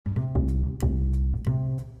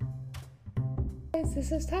guys,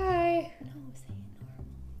 this is Ty. No, say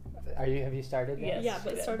it normal. Have you started yet? Yes, yeah,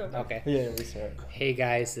 but we start over. Okay. Yeah, we start. Hey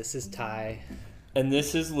guys, this is Ty. And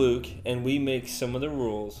this is Luke, and we make some of the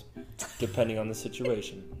rules depending on the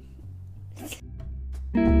situation.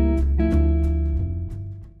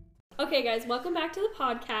 Okay, guys, welcome back to the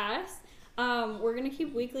podcast. We're going to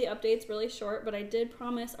keep weekly updates really short, but I did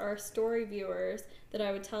promise our story viewers that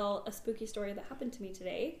I would tell a spooky story that happened to me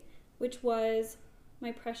today, which was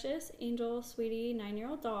my precious angel, sweetie,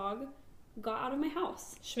 9-year-old dog got out of my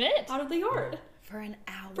house. Schmidt? Out of the yard. For an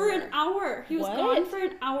hour. For an hour. He was What? gone for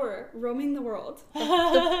an hour, roaming the world. The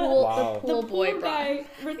Wow. pool The boy pool brought guy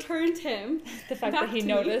returned him. the fact back that he to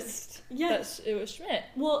me. noticed Yes. that it was Schmidt.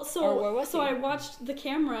 Well, Or where was so he? I watched the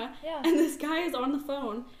camera, Yeah. and this guy is on the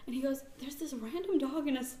phone, and he goes, "There's this random dog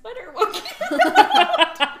in a sweater walking."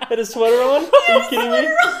 Had a sweater on? Are you kidding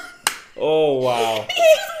me? Oh, wow.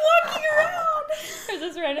 He's walking around. There's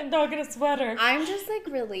this random dog in a sweater. I'm just like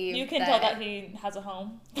relieved. You can tell that he has a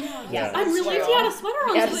home. Yeah. I'm relieved he had a sweater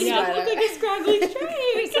on, He had so a he doesn't look sweater. like a scraggly stray.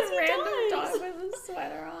 There's because a he random does. dog with a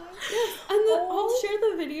sweater on. And I'll share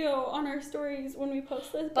the video on our stories when we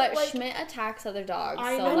post this. But like, Schmidt attacks other dogs,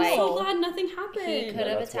 I'm so like so glad nothing happened. he could Yeah,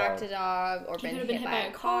 have that's attacked wild. a dog or He been could hit, have been by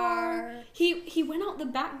a car. He went out the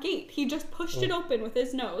back gate. He just pushed it open with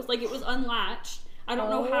his nose, like it was unlatched. I don't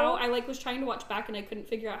know how. I was trying to watch back and I couldn't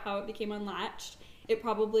figure out how it became unlatched. It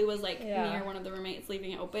probably was like near one of the roommates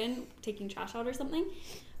leaving it open, taking trash out or something.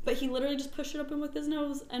 But he literally just pushed it open with his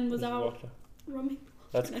nose and was Just out walked out. roaming.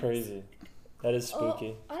 That's crazy. That is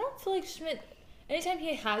spooky. I don't feel like Schmidt, anytime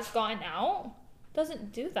he has gone out,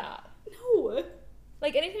 doesn't do that. No.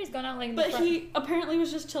 Like, anytime he's gone out, like, in the But front, he apparently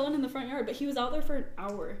was just chilling in the front yard, but he was out there for an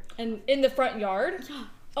hour. And in the front yard? yeah.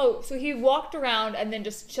 Oh, so he walked around and then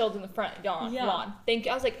just chilled in the front lawn. Yeah. Thank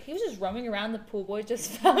you. I was like, he was just roaming around. The pool boy just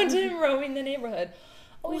found him roaming the neighborhood.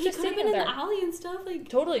 Oh, Well, he's he just could have sitting been in there. the alley and stuff. Like,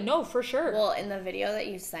 Totally, no, for sure. Well, in the video that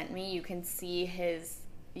you sent me, you can see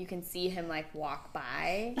him like walk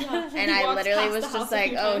by. yeah. And He I walks literally past was the house just a like,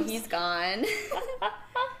 few oh, times. he's gone.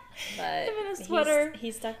 But Him in a sweater.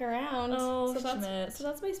 He stuck around. Oh, So Schmidt.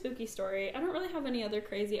 that's my spooky story. I don't really have any other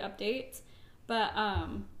crazy updates, but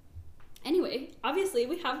anyway, obviously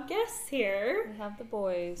we have guests here. We have the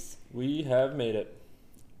boys. We have made it.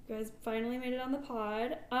 You guys finally made it on the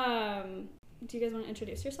pod. Do you guys want to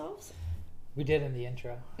introduce yourselves? We did in the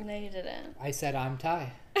intro. No, you didn't. I said I'm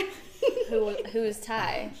Ty. Who's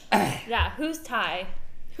Ty? Yeah, who's Ty?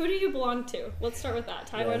 Who do you belong to? Let's start with that.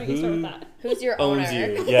 Ty, Yeah, why don't you start with who- that? Who's your owner? Owns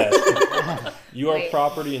you. Yes. You are Wait.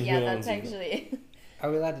 property and Yeah, who that's owns you. actually. Are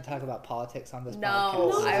we allowed to talk about politics on this No,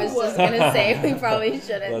 podcast? I was just gonna say we probably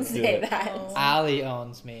shouldn't Let's do say it. that. Oh. Allie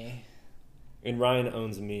owns me. And Ryan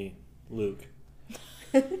owns me, Luke.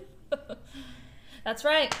 That's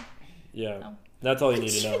right. Yeah. No. That's all you need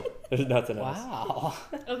to know. There's nothing else. Wow.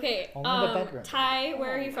 Okay, Only the bedroom. Ty,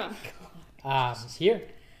 where are you from? Here,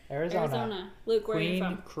 Arizona. Arizona. Luke, where are you Queen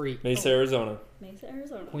from? Creek. Mesa, Arizona. Mesa,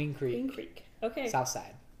 Arizona. Queen Creek. Queen Creek. Okay. South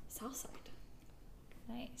side. Southside.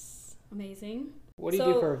 Nice. Amazing. What do you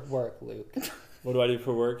So- do for work, Luke? What do I do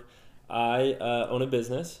for work? I own a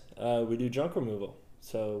business. We do junk removal.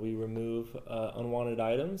 So we remove unwanted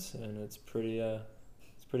items, and it's pretty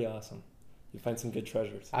awesome. You find some good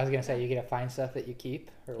treasures. I was gonna say you get to find stuff that you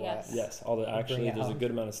keep, or Yes. what? Yes, actually, it there's a home.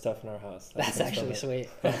 good amount of stuff in our house. that That's comes actually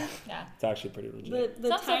from it. sweet. Yeah. It's actually pretty legit. The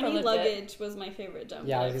Sounds super tiny legit. luggage was my favorite jump.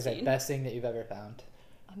 Yeah, I that was I've gonna say seen. best thing that you've ever found.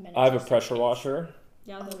 I have a pressure washer.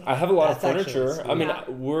 Yeah, those I have a lot of That's actually furniture. I mean,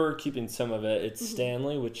 sweet. we're keeping some of it. It's Mhm.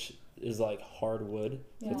 Stanley, which is like hardwood.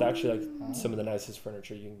 So it's Yeah. actually like Oh. some of the nicest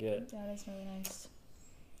furniture you can get. Yeah, that's really nice.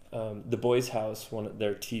 The boys' house,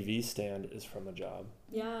 their TV stand is from a job.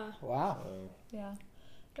 Yeah. Wow. Yeah.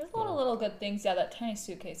 There's a lot of little good things. Yeah, that tiny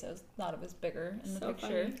suitcase, I thought it was bigger in the So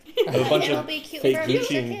picture. I have a bunch It'll of be cute fake for a future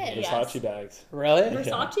Gucci and kid. Versace Yes. bags. Really?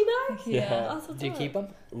 Versace bag? Yeah. Oh, so Do you tough. keep them?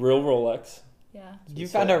 Real Rolex. Yeah. You We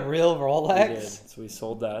found sold- a real We did. Rolex? So we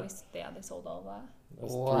sold that. They sold all that. It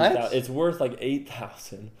was What? 3,000 It's worth like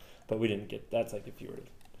 8,000, but we didn't get. That's like if you were to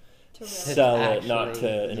To really- sell it, not actually-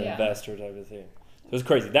 to an Yeah. investor type of thing. It was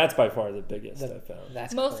crazy. That's by far the biggest I found.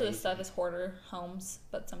 That's Most of crazy. the stuff is hoarder homes,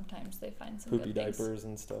 but sometimes they find some Poopy good things. diapers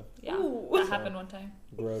and stuff. Yeah, Ooh. that happened one time.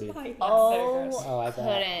 Grody. Hi. Oh, Oh, I bet.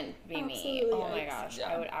 couldn't be me. Absolutely, Oh my yes. gosh, Yeah.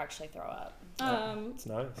 I would actually throw up. It's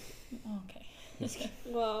nice. Okay.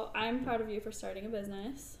 Well, I'm proud of you for starting a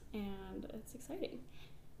business, and it's exciting.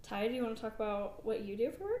 Ty, do you want to talk about what you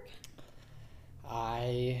do for work?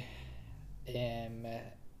 I am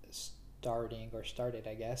started,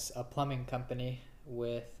 I guess, a plumbing company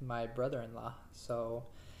with my brother-in-law. So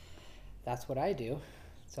that's what I do.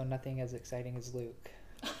 So nothing as exciting as Luke.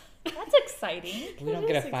 That's exciting. We don't That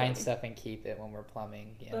get is to find exciting. stuff and keep it when we're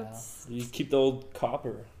plumbing, you know. That's You keep the old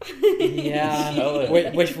copper. Yeah, Sell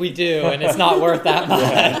it. which we do, and it's not worth that much.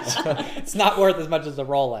 Yeah. It's not worth as much as a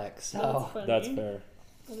Rolex. So funny. That's fair.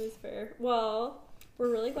 That is fair. Well, we're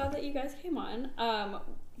really glad that you guys came on.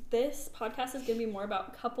 This podcast is going to be more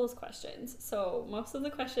about couples questions. So most of the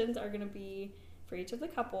questions are going to be for each of the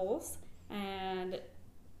couples. And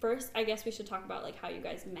first, I guess we should talk about like how you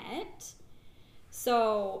guys met.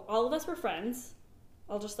 So all of us were friends.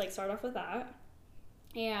 I'll just like start off with that.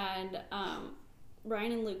 And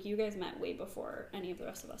Ryan and Luke, you guys met way before any of the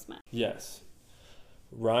rest of us met. Yes.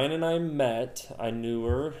 Ryan and I met. I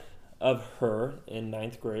knew of her in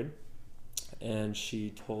 9th grade. And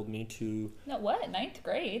she told me to... No, what? 9th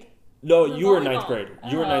grade? No, The you were volleyball. 9th grade.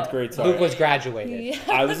 You were Oh. 9th grade, sorry. Luke was graduated. Yeah,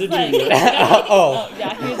 I was a like- junior. Oh.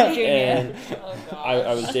 Yeah, he was a junior. And Oh, gosh.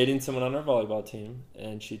 I was dating someone on our volleyball team,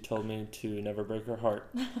 and she told me to never break her heart,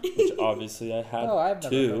 which obviously I had Oh, I've never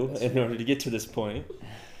to heard this. in order to get to this point.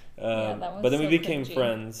 Yeah, that was But then we so became cringy.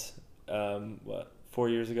 friends, 4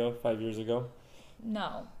 years ago, 5 years ago?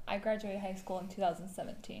 No, I graduated high school in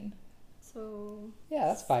 2017. So Yeah,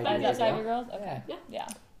 that's 5 Five Is years that years five ago. years girls? Okay. Yeah. Yeah.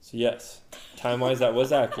 So yes, time-wise, that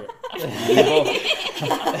was accurate.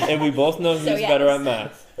 We both know who's So, better yes. at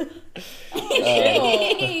math.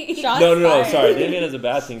 Shots No, fired. sorry. I didn't mean it as a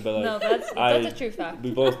bad thing, but like, No, that's a true fact.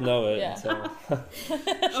 we both know it, Yeah. so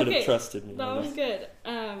should Okay, have trusted me. that I was guess. good.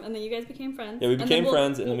 And then you guys became friends. Yeah, we And then became we'll-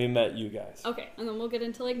 friends, and then we met you guys. Okay, and then we'll get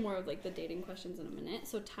into like more of like the dating questions in a minute.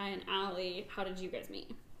 So Ty and Allie, how did you guys meet?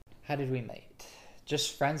 How did we meet?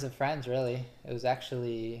 Just friends of friends, really. It was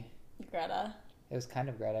actually, Greta. it was kind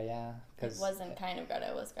of Greta, yeah. It wasn't kind of Greta,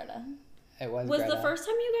 it was Greta. It was Was Greta. the first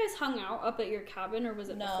time you guys hung out up at your cabin, or was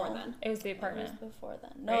it No. before then? It was the It was apartment. before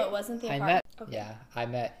then. No, Right. it wasn't the I apartment. met, Okay. yeah, I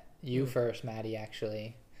met you first, Maddie,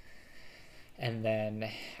 actually. And then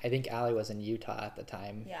I think Allie was in Utah at the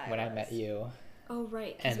time Yeah, I when I was. met you. Oh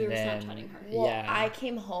right, because And we were then- Snapchatting her. Well, Yeah. I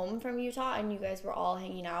came home from Utah and you guys were all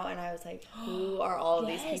hanging out, and I was like, "Who are all of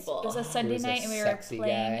these Yes, people?" It was a Who Sunday was a night and we were sexy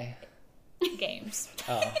playing guy. games.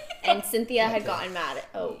 Oh, And Cynthia had Gotcha. gotten mad at.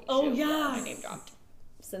 Oh Oh, shoot, yes. my name dropped.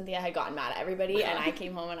 Cynthia had gotten mad at everybody, and I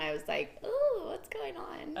came home and I was like, "Ooh, what's going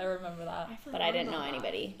on?" I remember that. But I didn't know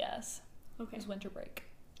anybody. Yes. It Okay. was winter break.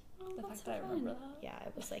 Oh, The that's fact so that I fun. remember that. Yeah,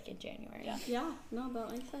 it was like in January. Yeah. Yeah, no,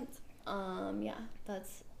 that makes sense. Yeah,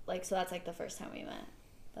 that's like that's like the first time we met,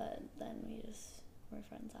 but then we just were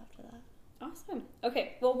friends after that. Awesome.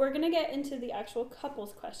 Okay, well, we're gonna get into the actual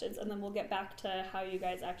couples questions, and then we'll get back to how you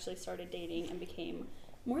guys actually started dating and became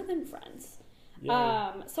more than friends. Yay.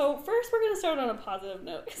 So first, we're gonna start on a positive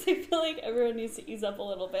note because I feel like everyone needs to ease up a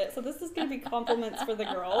little bit. So this is gonna be compliments for the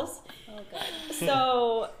girls. Oh god.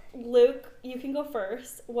 So Luke, you can go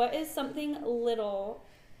first. What is something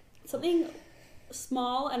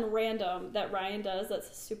small and random that Ryan does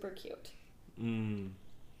that's super cute?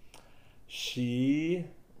 She...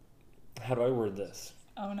 How do I word this?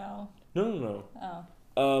 Oh no. No.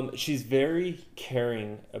 Oh. She's very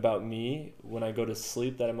caring about me when I go to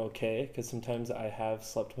sleep, that I'm okay, because sometimes I have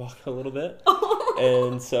slept walk a little bit.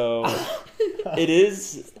 And so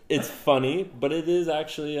it's funny, but it is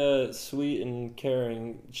actually sweet and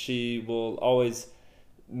caring. She will always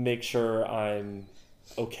make sure I'm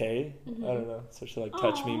okay. I don't know. So she'll like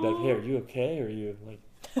touch me and be like, "Hey, are you okay? Or are you like..."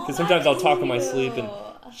 Because sometimes I'll talk in my sleep and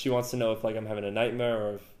she wants to know if like I'm having a nightmare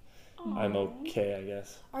or if I'm okay, I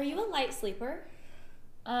guess. Are you a light sleeper?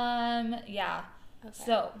 Yeah. Okay.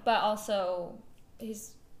 So, but also,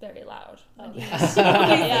 he's very loud. Oh.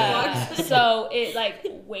 Yeah. So it like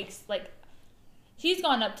wakes like he's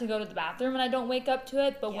gone up to go to the bathroom and I don't wake up to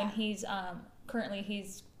it. But when Yeah. he's currently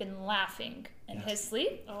he's been laughing in his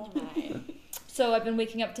sleep. Oh my. So I've been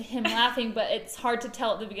waking up to him laughing, but it's hard to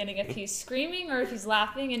tell at the beginning if he's screaming or if he's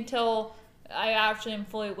laughing until I actually am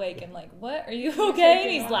fully awake and like, what? Are you okay?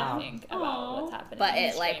 And he's laughing about what's happening. But in it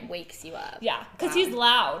his like dream. wakes you up. Yeah, because Wow. he's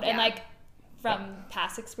loud and Yeah. like from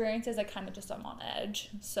past experiences, I kind of just am on edge.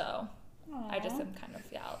 So I just am kind of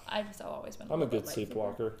I've always been. I'm a little good bit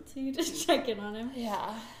sleepwalker. So you just check in on him.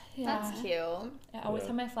 Yeah, That's cute. I always Yeah.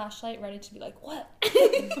 have my flashlight ready to be like, what?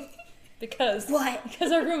 because What?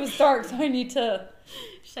 Because our room is dark, so I need to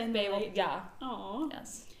Shine be the able. light. Yeah. Aw.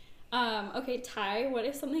 Yes. Okay, Ty, what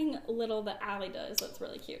is something little that Allie does that's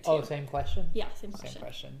really cute? oh, too? same question? Yeah, same Same question.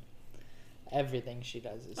 question. Everything she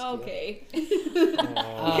does is cute. Okay.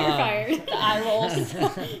 Aw. You're fired. The eye rolls.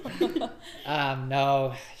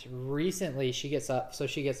 No, recently she gets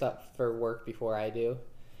up for work before I do.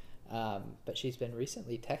 But she's been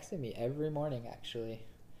recently texting me every morning, actually,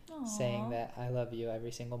 saying that I love you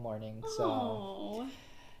every single morning. So, Aw.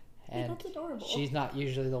 And That's adorable. she's not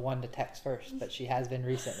usually the one to text first, but she has been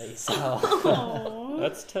recently. So, Aw.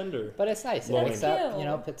 That's tender. but it's nice. It Loving. wakes up,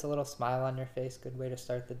 Cute. puts a little smile on your face. Good way to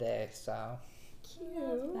start the day. So, Cute.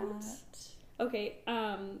 Okay,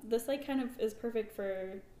 this like kind of is perfect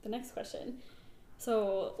for the next question.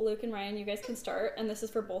 So Luke and Ryan, you guys can start, and this is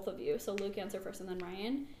for both of you. So Luke, answer first, and then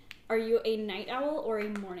Ryan. Are you a night owl or a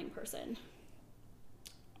morning person?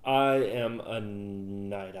 I am a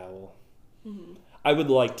night owl. Mm-hmm. I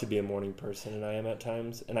would like to be a morning person, and I am at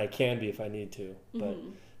times, and I can be if I need to. But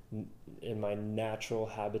in my natural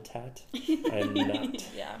habitat, I am not.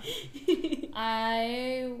 Yeah.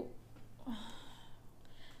 I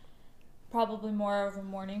probably more of a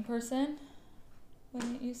morning person,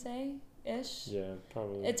 wouldn't you say? Ish. Yeah,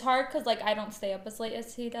 probably. It's hard because like I don't stay up as late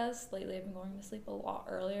as he does. Lately, I've been going to sleep a lot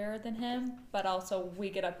earlier than him, but also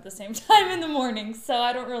we get up at the same time in the morning, so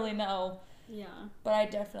I don't really know. Yeah. But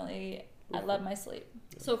I love my sleep.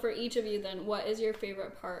 So for each of you, then, what is your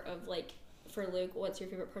favorite part of like for Luke? What's your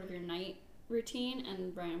favorite part of your night routine,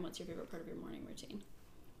 and Brian, what's your favorite part of your morning routine?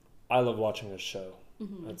 I love watching a show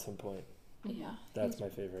Mm-hmm. at some point. Yeah. That's my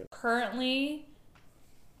favorite. Currently,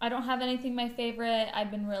 I don't have anything my favorite. I've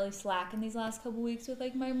been really slacking these last couple weeks with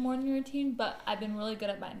like my morning routine, but I've been really good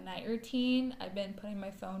at my night routine. I've been putting my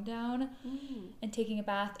phone down and taking a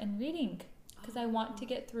bath and reading because I want to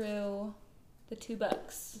get through the 2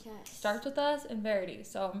 books. Yes. Starts With Us and Verity.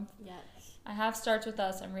 So Yes. I have Starts With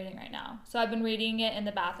Us. I'm reading right now. So I've been reading it in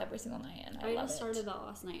the bath every single night, and I love just it. started that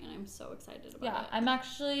last night, and I'm so excited about Yeah, it. I'm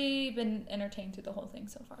actually been entertained through the whole thing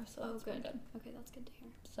so far. So Oh, that's been good. good. Okay, that's good to hear.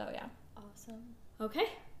 So yeah. Awesome. Okay,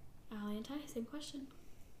 Allie and Ty, same question.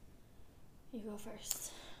 You go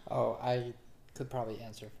first. oh, I could probably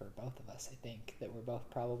answer for both of us. I think that we're both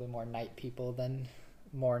probably more night people than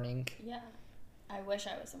morning. Yeah. I wish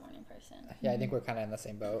I was a morning person. Yeah, I think we're kind of in the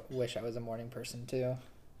same boat. Wish I was a morning person too.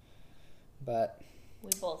 But We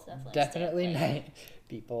both definitely. definitely stay up late. night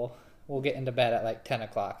people. We'll get into bed at like 10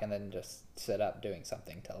 o'clock and then just sit up doing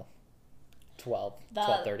something till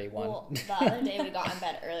 12:31. Well, the other day we got in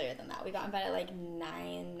bed earlier than that. We got in bed at like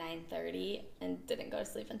 9:30 and didn't go to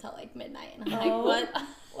sleep until like midnight. And I'm Oh. like,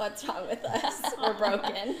 what's wrong with us? We're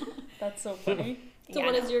broken. That's so funny. So Yeah,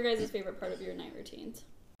 what I is know. your guys' favorite part of your night routines?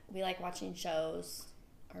 We like watching shows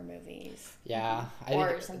or movies. Yeah, I Or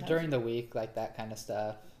think sometimes- during the week, like that kind of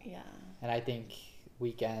stuff. Yeah. And I think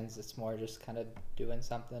weekends, it's more just kind of doing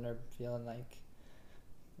something or feeling like,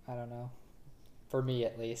 I don't know. For me,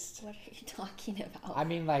 at least. What are you talking about? I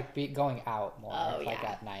mean, like going out more, Oh, like yeah.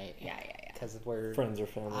 at night. yeah, yeah, yeah. Because we're Friends or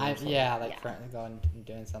family. or something. yeah, like Yeah. going and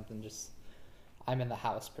doing something. Just I'm in the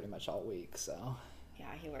house pretty much all week, so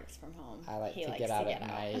Yeah, he works from home. I like He to likes get out at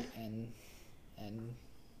night and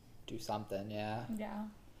do something. Yeah, Yeah.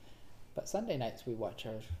 but Sunday nights we watch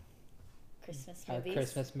Christmas our movies.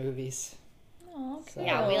 Christmas movies. Oh, okay. So-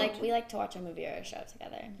 Yeah, we like to watch a movie or a show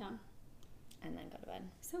together Yeah. and then go to bed.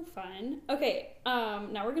 So fun. Okay,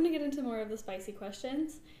 now we're gonna get into more of the spicy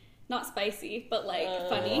questions. Not spicy, but like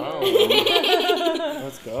funny. Wow.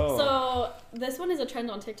 Let's go. So this one is a trend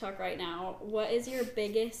on TikTok right now. What is your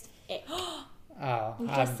biggest ick? Oh, We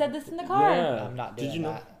just said this in the car. Yeah. I'm not Did doing you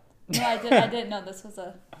know? that. No, I didn't know this was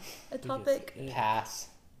a topic. Pass.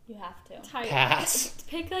 You have to. Type. Pass.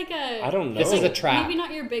 Pick like a. I don't know. This is a trap. Maybe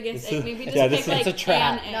not your biggest This ick. is- Maybe just yeah, pick this like is a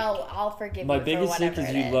trap. an ick. No, I'll forgive My you for biggest thing whatever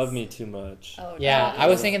is it you love me too much. Oh, Yeah, no. I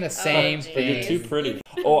was thinking the same geez. Or thing. you're too pretty.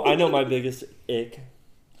 Oh, I know my biggest ick.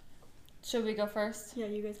 Should we go first? Yeah,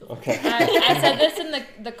 you guys go. Okay. I said this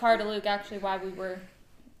in the car to Luke actually while we were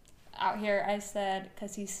out here. I said,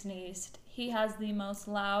 because he sneezed. He has the most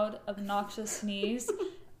loud, obnoxious sneeze.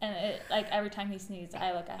 And it, like every time he sneezed,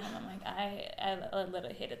 I look at him. I'm like, I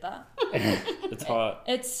literally hated that. It's hot.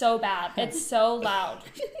 It's so bad. It's so loud.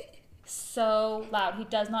 So loud. He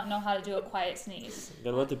does not know how to do a quiet sneeze.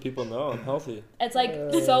 Gotta let the people know I'm healthy. It's like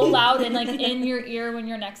so loud and like in your ear when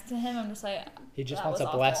you're next to him. I'm just like, He just That wants to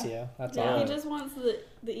was bless awful. you. That's Yeah, all. he just wants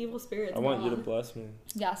the evil spirits. I want you to gone. bless me.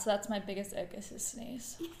 yeah. So that's my biggest ick is his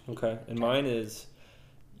sneeze. Okay. And mine is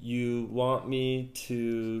you want me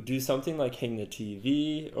to do something like hang the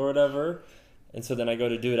TV or whatever. And so then I go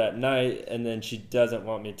to do it at night, and then she doesn't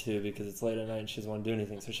want me to because it's late at night and she doesn't want to do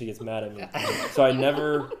anything. So she gets mad at me. So I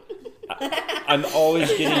never... I'm always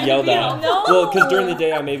getting yelled at. No. Well, because during the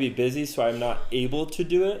day I may be busy, so I'm not able to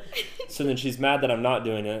do it. So then she's mad that I'm not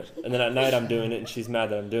doing it. And then at night I'm doing it, and she's mad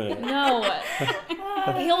that I'm doing it. No.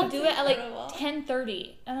 He'll do it at like Incredible.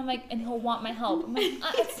 10:30, and I'm like, and he'll want my help. I'm like,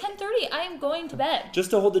 it's 10:30. I am going to bed. Just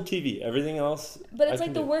to hold the TV. Everything else, But I it's like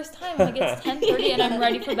can the do. worst time. Like it's 10:30, and I'm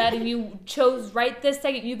ready for bed, and you chose right this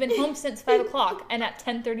second. You've been home since 5 o'clock, and at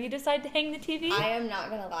 10:30 you decide to hang the TV. I am not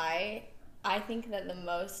gonna lie. I think that the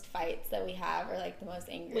most fights that we have, or like the most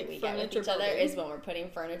angry Like we get with furniture each other, building. is when we're putting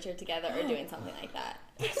furniture together or doing something like that.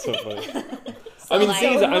 That's so funny. So, I mean, the like,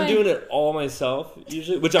 thing is, I'm annoying. doing it all myself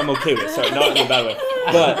usually, which I'm okay with. Sorry, not in a bad way.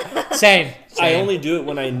 But Same. I only do it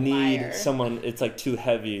when I need Liar. someone. It's like too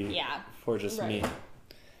heavy yeah. for just Right. me.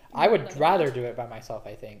 I would rather do it by myself,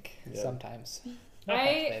 I think, Yeah. sometimes. No I-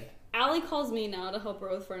 offense, babe. Allie calls me now to help her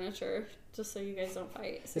with furniture, just so you guys don't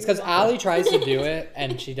fight. So It's because you're Allie tries to do it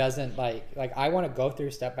and she doesn't like I want to go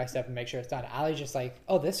through step by step and make sure it's done. Allie's just like,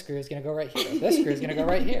 oh, this screw is gonna go right here. This screw is gonna go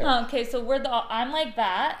right here. Okay, so I'm like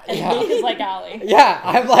that, and Yeah. Luke is like Allie. Yeah,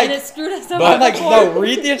 I'm like, And it screwed us up. But- I'm like, no,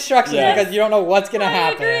 read the instructions Yeah. because you don't know what's gonna I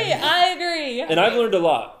happen. agree. And I've learned a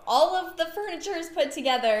lot. All of the furniture is put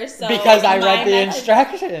together, so Because I my read the method-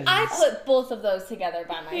 instructions. I put both of those together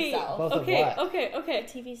by Hey, myself. Both of okay, what? okay.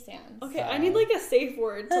 TV stands. Okay, I need like a safe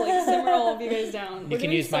word to like simmer all of you guys down. You We're can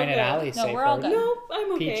doing use so mine and good. Allie's No, safe we're all word. good. No,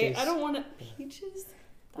 I'm okay. Peaches. I don't want to. Peaches?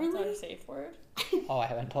 That's Really? our safe word. Oh, I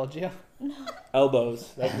haven't told you.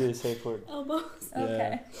 Elbows. That'd be a safe word. Elbows.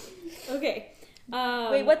 Okay. Okay.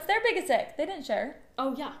 Wait, what's their biggest ick? They didn't share.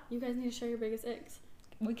 Oh yeah, you guys need to share your biggest icks.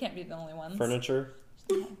 We can't be the only ones. Furniture.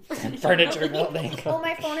 Furniture building. Oh,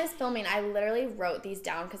 my phone is filming. I literally wrote these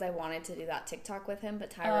down because I wanted to do that TikTok with him, but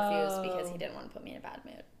Ty refused because he didn't want to put me in a bad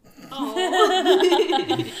mood.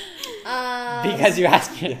 Oh. Because you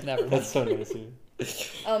asked me. Never mind. That's so nice of you.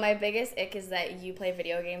 Oh, my biggest ick is that you play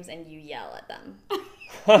video games and you yell at them.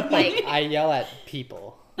 Like I yell at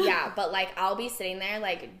people. Yeah, but like I'll be sitting there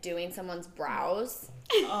like doing someone's brows.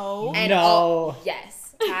 Oh. And No.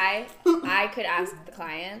 yes, Ty, I could ask the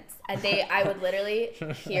clients, and I would literally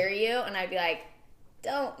hear you, and I'd be like,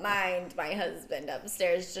 "Don't mind my husband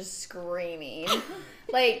upstairs just screaming."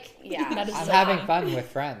 Like, yeah, That is I'm so having fun. fun with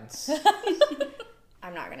friends.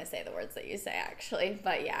 I'm not gonna say the words that you say actually,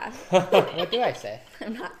 but yeah, What do I say?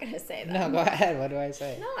 I'm not gonna say them. No, go ahead. What do I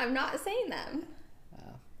say? No, I'm not saying them.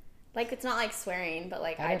 Oh. Like it's not like swearing, but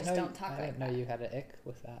like I didn't just know don't talk I like didn't know that. you had an ick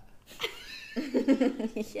with that.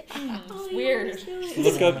 Yeah. It's weird.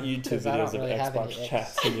 Look up YouTube 'Cause I don't videos of really have any Xbox icks.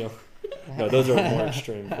 chats and you'll. No, those are more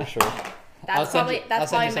extreme for sure. I'll That's send you- probably I'll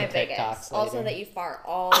send you my some biggest. TikToks Also later. that you fart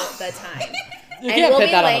all the time. You And can't we'll put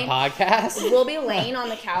be that laying- on the podcast. We'll be laying on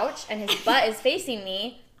the couch and his butt is facing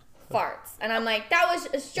me, farts. And I'm like, that was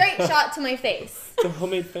a straight shot to my face. It's a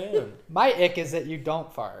homemade fan. My ick is that you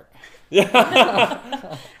don't fart.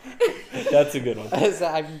 Yeah. That's a good one.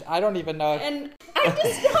 I don't even know. If, And I'm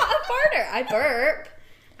just not a farter. I burp.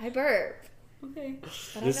 okay. But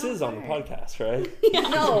This I don't is on the fart. podcast, right?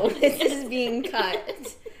 No, this is being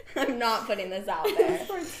cut. I'm not putting this out there.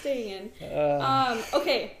 Start staying in. uh,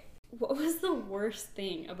 Okay. What was the worst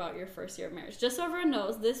thing about your first year of marriage? Just so everyone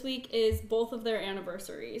knows, this week is both of their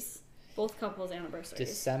anniversaries. Both couples' anniversaries.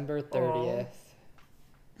 December 30th,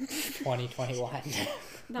 2021.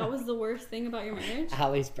 That was the worst thing about your marriage?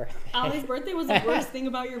 Allie's birthday. Allie's birthday was the worst thing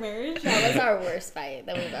about your marriage? That was our worst fight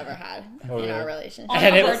that we've ever had Oh, in really? our relationship. On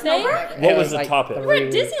And your it was- birthday? What It was the like topic? We were at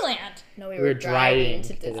 3 weeks. Disneyland. No, we We were were driving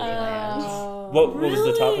to driving to Disneyland. Oh. What was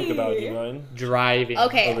the topic about? Do you mind? Driving.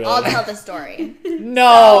 Okay, Oh, really? I'll tell the story.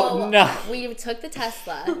 No, So, no. We took the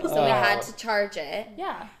Tesla, so we had to charge it.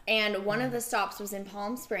 Yeah. And one of the stops was in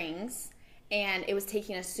Palm Springs, and it was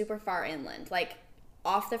taking us super far inland, like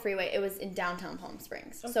off the freeway. It was in downtown Palm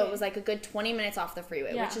Springs. So Okay. it was like a good 20 minutes off the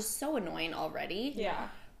freeway, Yeah. which is so annoying already. Yeah.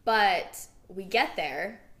 But we get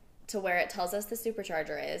there to where it tells us the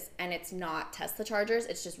supercharger is, and it's not Tesla chargers,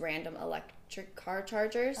 it's just random electric car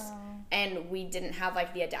chargers. And we didn't have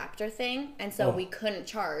like the adapter thing, and so Oh. we couldn't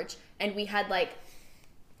charge. And we had like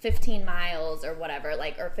 15 miles or whatever,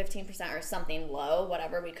 like, or 15% or something low,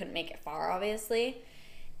 whatever. We couldn't make it far, obviously.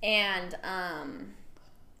 And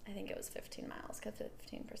I think it was 15 miles, because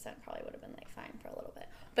 15% probably would have been like fine for a little bit.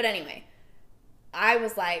 But anyway, I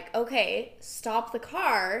was like, okay, stop the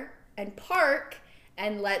car and park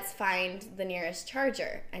and let's find the nearest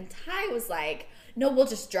charger. And Ty was like, no, we'll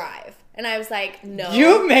just drive. And I was like, no.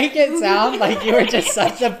 You make it sound like you were just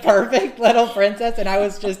such a perfect little princess, and I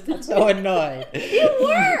was just so annoyed. You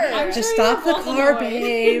were. I'm Just sure you stop the both car, annoyed.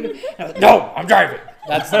 babe. And I was, no, I'm driving.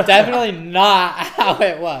 That's definitely not how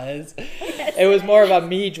it was. It was more of a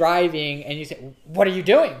me driving, and you say, what are you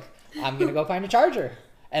doing? I'm going to go find a charger.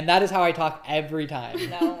 And that is how I talk every time.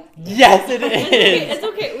 No. Yes, it Okay, is. it's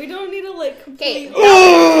okay. We don't need to like Okay, complete.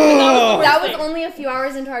 Ooh. that was only a few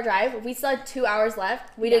hours into our drive. We still had 2 hours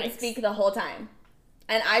left. We didn't Yikes. speak the whole time.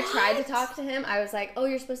 And I tried to talk to him. I was like, oh,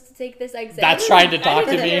 you're supposed to take this exit. That's trying to I talk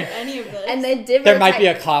to didn't me. hear any of this. And then Diver, There might be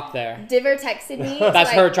a cop there. Diver texted me. That's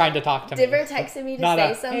like, her trying to talk to me. Diver texted me to Not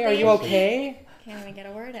say a, something. hey, are you okay? Can't even get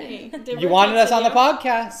a word Okay, in. You wanted us on the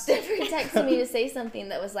podcast. Different texted me to say something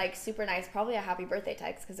that was like super nice, probably a happy birthday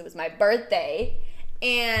text because it was my birthday.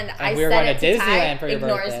 And I we were said going it to to Ty, Disneyland for your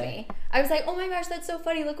ignores birthday. me. I was like, oh my gosh, that's so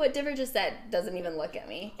funny. Look what Diver just said. Doesn't even look at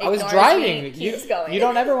me. I was Ignores driving. me, keeps going. You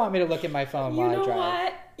don't ever want me to look at my phone You while know I drive.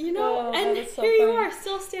 what? You know, Oh, and that is so here you funny. are,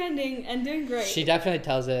 still standing and doing great. She definitely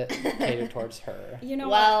tells it catered towards her. You know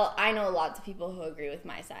Well, I know lots of people who agree with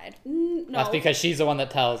my side. what? No. That's because she's the one that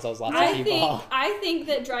tells those lots of people. I think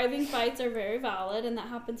that driving fights are very valid, and that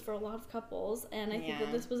happens for a lot of couples. And I think Yeah.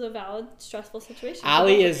 that this was a valid, stressful situation. for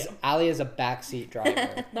Allie both of is you. Allie is a backseat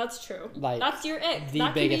driver. That's true. Like, that's your ick. the that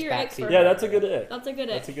could biggest be your ick backseat for Yeah, her. that's a good ick. That's a good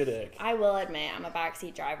ick. That's a good ick. I will admit I'm a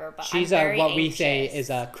backseat driver, but She's I'm a very what we say anxious. is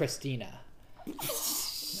a Christina.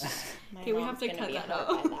 My Okay, we mom's have to gonna cut be that hurt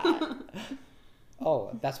out. by that.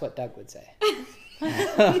 Oh, that's what Doug would say.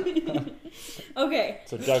 Okay.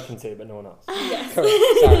 So Doug can say it, but no one else. Yes.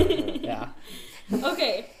 Correct. Sorry. Yeah.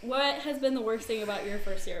 Okay. What has been the worst thing about your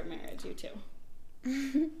first year of marriage, you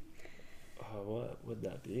two? What would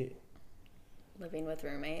that be? Living with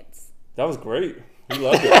roommates. That was great. We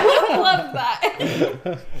loved it. I love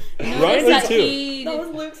that. Ryan that did too. he That did- was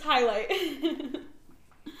Luke's highlight.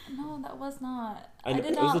 No, that was not. I I know,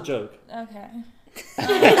 did it was not. a joke. Okay.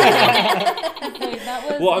 Okay, that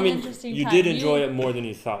was Well, I an mean, interesting you time. did enjoy it more than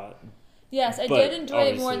you thought. Yes, I but did enjoy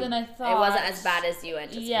it more obviously- than I thought. It wasn't as bad as you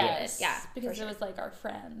anticipated. Yes, Yeah, because for sure. it was like our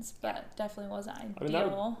friends, but definitely wasn't ideal. I mean,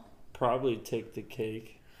 that would- Probably take the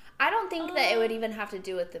cake. I don't think that it would even have to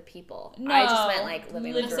do with the people. No, I just meant like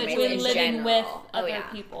living with literally roommates in living general. with Oh other yeah.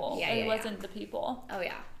 people. Yeah, it yeah, wasn't the people. Oh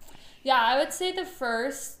yeah. Yeah, I would say the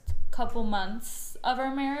first couple months of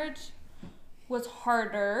our marriage was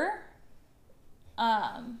harder.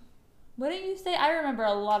 What did you say? I remember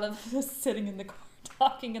a lot of just sitting in the car,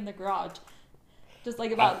 talking in the garage, just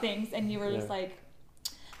like about things, and you were just Yeah. like,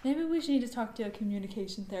 maybe we should need to talk to a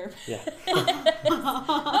communication therapist. Yeah.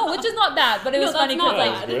 No, which is not bad, but it No, was that's funny not because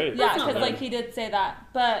That like, was great. yeah, That's not because bad. like he did say that,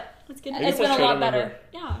 but That's good. I it's guess been I a should lot remember. better.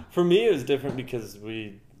 Yeah. For me, it was different because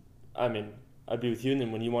I'd be with you, and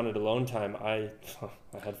then when you wanted alone time, I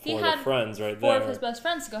had He four had of the friends right Four there. of his best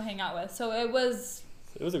friends to go hang out with, so it was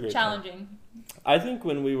It was a great time. challenging. I think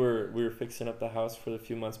when we were fixing up the house for the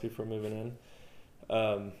few months before moving in,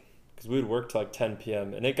 because we would work till like 10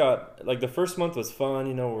 p.m. and it got like the first month was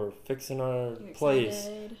fun, we're fixing our You're place,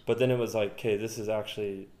 excited, but then it was like, okay, this is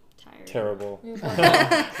actually tired. terrible. We would work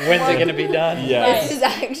When's it gonna be done? Yeah. Right. This is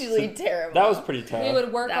actually terrible. That was pretty tough. we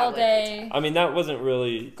would work That all would be day, I mean, that wasn't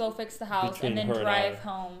really. go fix the house, Between and then her and drive I.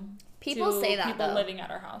 home. People to say that people though. living at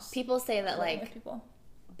our house. People say that Living with like people.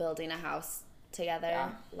 building a house together, Yeah.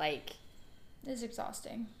 like, It's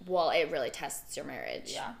exhausting. well, it really tests your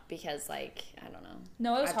marriage. Yeah. Because like I don't know.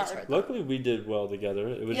 No, it was I've just hard. heard- Luckily, we did well together.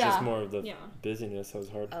 It was Yeah. just more of the Yeah. busyness that was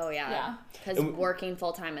hard. Oh yeah. Yeah. Because And- working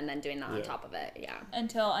full time and then doing that on Yeah. top of it. Yeah. And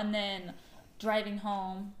then driving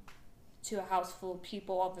home to a house full of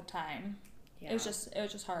people all the time. Yeah. It was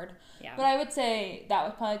just hard. Yeah. But I would say that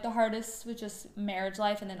was probably the hardest, with just marriage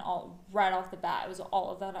life, and then right off the bat, it was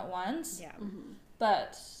all of that at once. Yeah.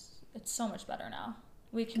 But it's so much better now.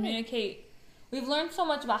 We communicate. We've learned so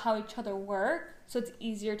much about how each other work, so it's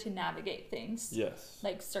easier to navigate things. Yes.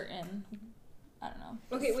 Like certain, I don't know.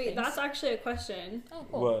 Okay, wait. things. That's actually a question. Oh,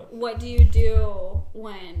 cool. What? What do you do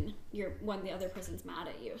when the other person's mad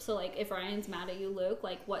at you? So like, if Ryan's mad at you, Luke,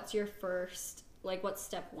 like, what's your first? Like, what's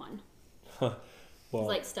step one? Well,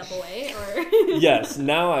 Like, step away or? yes.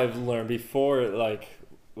 Now I've learned. Before it like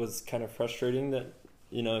was kind of frustrating that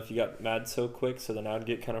if you got mad so quick, so then I'd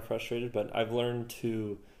get kind of frustrated. But I've learned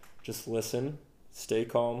to just listen, stay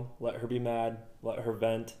calm, let her be mad, let her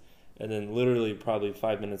vent, and then literally probably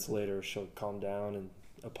 5 minutes later she'll calm down and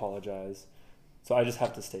apologize. So I just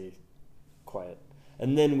have to stay quiet,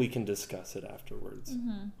 and then we can discuss it afterwards.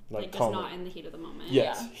 Like, just calmly. not in the heat of the moment.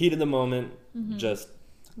 Yes, Yeah. heat of the moment. Just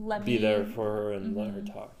Let be me there for her and let her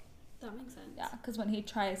talk. That makes sense. Yeah, because when he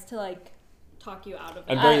tries to like, Talk you out of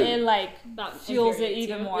it. I'm very- it like That fuels it infuriates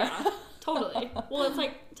even you. more. Yeah, totally. Well, it's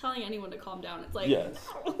like telling anyone to calm down. It's like, Yes.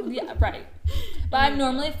 Yeah, right. But I'm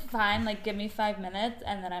normally fine. Like, give me 5 minutes,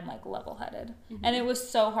 and then I'm like level-headed. And it was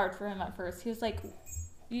so hard for him at first. He was like,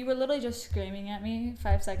 "You were literally just screaming at me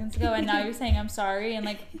 5 seconds ago, and now you're saying I'm sorry and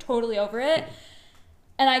like totally over it."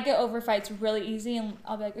 And I get over fights really easy, and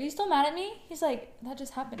I'll be like, "Are you still mad at me?" He's like, "That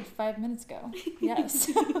just happened 5 minutes ago."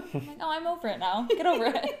 Yes. I'm like, "Oh, I'm over it now. Get over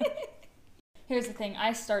it." Here's the thing: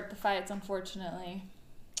 I start the fights, unfortunately.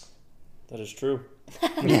 That is true.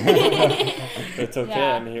 It's okay.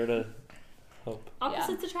 Yeah. I'm here to help.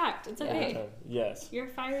 opposites attract. It's Yeah. okay. Yes. You're a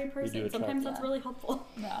fiery person. attract. Sometimes that's Yeah. really helpful.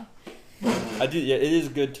 Yeah. I do. Yeah, it is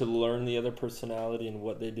good to learn the other personality and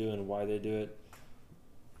what they do and why they do it.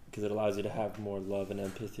 because it allows you to have more love and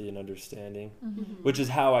empathy and understanding, Mm-hmm. which is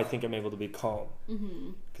how I think I'm able to be calm,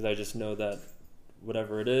 Mm-hmm. because I just know that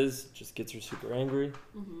whatever it is just gets her super angry,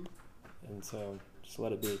 Mm-hmm. and so just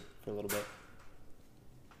let it be for a little bit.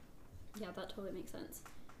 Yeah, that totally makes sense.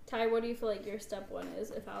 Ty, what do you feel like your step one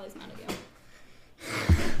is if Allie's mad at you?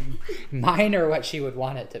 Mine or what she would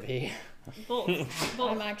want it to be. Both.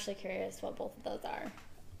 Both. I'm actually curious what both of those are.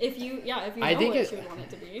 If you know I think what it- you would want it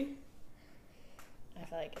to be. I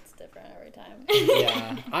feel like it's different every time.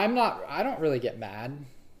 Yeah, I don't really get mad,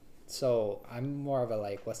 so I'm more of a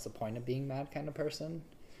like, what's the point of being mad kind of person.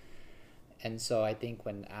 And so I think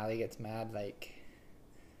when Allie gets mad, like,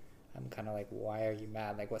 I'm kind of like, why are you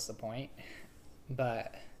mad? Like, what's the point?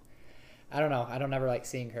 But I don't know. I don't ever like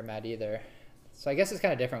seeing her mad either. So I guess it's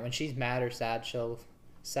kind of different. When she's mad or sad,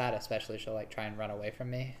 sad especially, she'll like try and run away from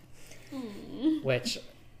me. Which,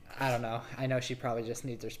 I don't know. I know she probably just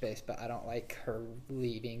needs her space, but I don't like her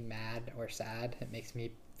leaving mad or sad. It makes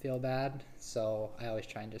me feel bad. So I always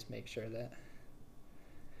try and just make sure that,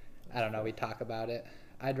 I don't know, we talk about it.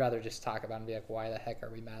 I'd rather just talk about it and be like, why the heck are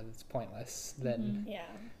we mad? It's pointless Yeah.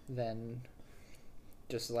 than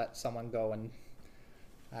just let someone go and,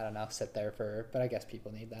 I don't know, sit there for, but I guess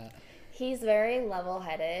people need that. He's very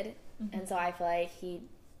level-headed, and so I feel like he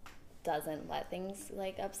doesn't let things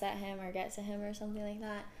like upset him or get to him or something like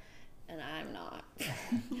that. And I'm not.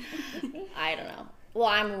 I don't know. Well,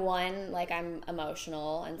 I'm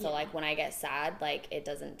emotional, and so like when I get sad, like it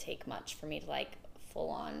doesn't take much for me to like full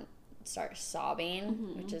on start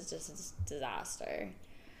sobbing, which is just a disaster.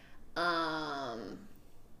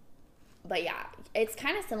 But yeah, it's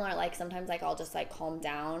kind of similar. Like sometimes like I'll just like calm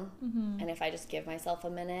down, and if I just give myself a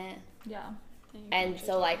minute. Yeah. And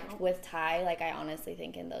so like with Ty, like I honestly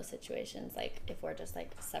think in those situations, like if we're just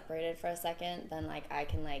like separated for a second, then like I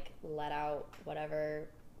can like let out whatever,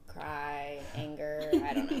 cry, anger,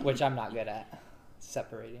 I don't know. Which I'm not good at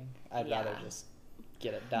separating. I'd Yeah. rather just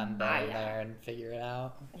get it done there and there and figure it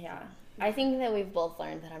out. Yeah. I think that we've both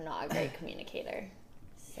learned that I'm not a great communicator.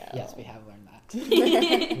 So Yes, we have learned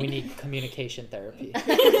that. We need communication therapy.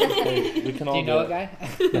 Hey, we can all Do you know a it. guy?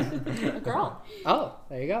 A girl. Oh,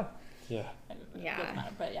 there you go. Yeah. Yeah. Doesn't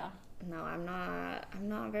matter, but yeah, No, I'm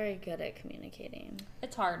not very good at communicating.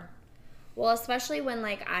 it's hard. Well, especially when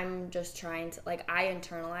like I'm just trying to like I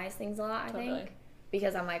internalize things a lot, I Totally. think.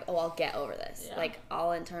 Because I'm like, oh, I'll get over this. Yeah. Like,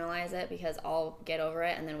 I'll internalize it because I'll get over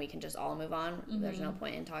it and then we can just all move on. There's no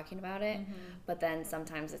point in talking about it. But then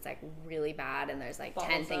sometimes it's, like, really bad and there's, like, 10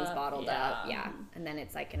 Bottled things up, bottled yeah. up. Yeah. And then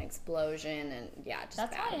it's, like, an explosion and, yeah, just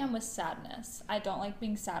That's bad. how I am with sadness. I don't like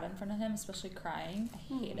being sad in front of him, especially crying. I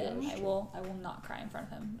hate it. I will not cry in front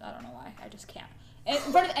of him. I don't know why. I just can't. In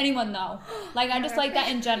front of anyone though. Like I just like that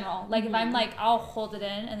in general. Like if I'm like I'll hold it in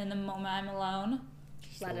and then the moment I'm alone.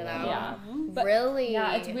 Let it out. Yeah. But- Really?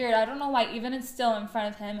 Yeah, it's weird. I don't know why even it's still in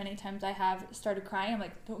front of him, many times I have started crying, I'm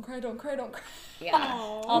like, don't cry, don't cry, don't cry. Yeah.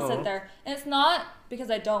 I'll sit there. And it's not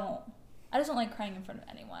because I just don't like crying in front of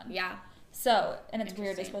anyone. Yeah. So, and it's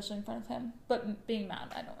weird, Interesting. especially in front of him. But being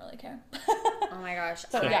mad, I don't really care. Oh my gosh.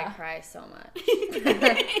 So, I yeah. cry so much.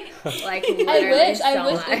 Like, literally I wish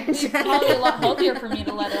so it'd be much. probably a lot healthier for me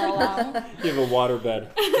to let it all out. You have a water bed.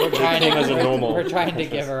 We're trying Came as a normal. We're trying to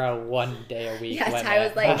give her a 1 day a week Yeah, limit. Ty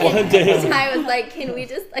was like, One day. Ty was like, can we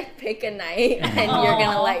just like pick a night and you're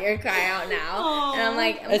gonna Aw. let your cry out now? And I'm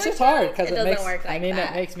like, It's just hard because it it doesn't makes. work like I mean,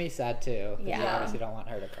 that. it makes me sad too. 'Cause you Yeah. obviously don't want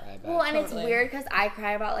her to cry. But Well, and it's Totally. weird because I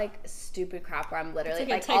cry about like stupid crap where I'm literally It's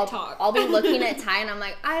like a I'll, TikTok. I'll be looking at Ty and I'm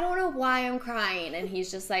like, I don't know why I'm crying, and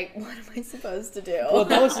he's just like, what am I supposed to do? well,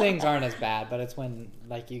 those things aren't as bad, but it's when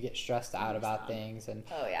like you get stressed out about things, and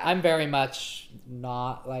Oh yeah. I'm very much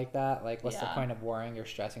not like that. Like, what's the Yeah. point of worrying or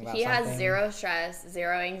stressing about He something? has zero stress,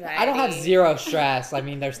 zero anxiety. I don't have zero stress. I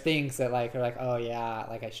mean, there's things that like are like, oh yeah,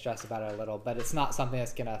 like I stress about it a little, but it's not something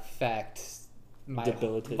that's gonna affect my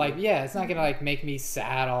Debilitate like you. yeah, it's not gonna like make me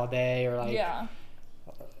sad all day or like Yeah.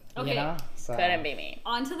 you Okay. know. So Couldn't be me.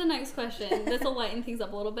 On to the next question. This will lighten things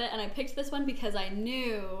up a little bit, and I picked this one because I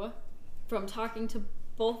knew from talking to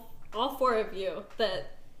all four of you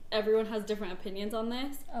that everyone has different opinions on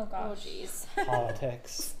this. Oh gosh. jeez.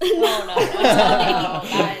 politics. No,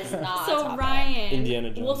 that is not. a So topic. Ryan, Indiana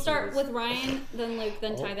Jones we'll start is. with Ryan, then Luke,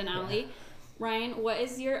 then Ty, then yeah. Allie. Ryan, what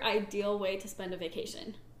is your ideal way to spend a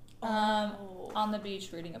vacation? On the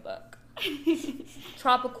beach reading a book.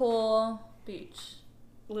 Tropical beach.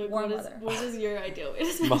 Luke, Warm what is, weather. what is your ideal way to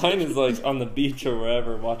spend Mine is like on the beach or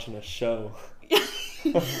wherever watching a show.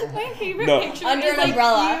 My favorite No. picture Under is an like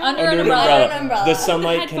umbrella. you- Under Under an an umbrella. umbrella. Under an umbrella. The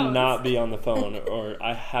sunlight Headphones. cannot be on the phone, or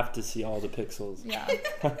I have to see all the pixels. Yeah.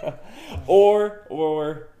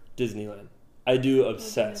 or Disneyland. I do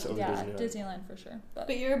obsess over Yeah, Disneyland. Disneyland for sure.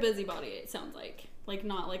 But you're a busybody, it sounds like. Like,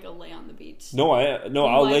 not like a lay on the beach. No,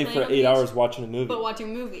 I'll like lay laying for on the 8 beach, hours watching a movie. But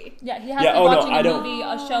watching a movie. Yeah, he has Yeah, to be oh, no, watching I a don't- movie,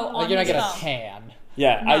 a show Like on you're not his gonna phone. tan.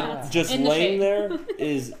 Yeah, No. I just In the laying shade. there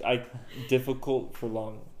is difficult for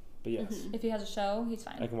long. But yes, If he has a show, he's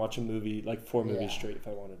fine. I can watch a movie, like 4 movies Yeah. straight if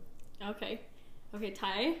I wanted. Okay. Okay,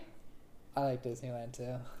 Ty? I like Disneyland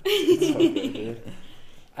too. It's so good, dude.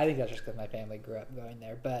 I think that's just because my family grew up going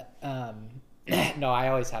there. But no, I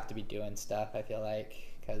always have to be doing stuff, I feel like.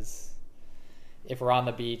 Because if we're on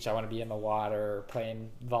the beach, I want to be in the water or playing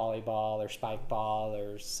volleyball or spike ball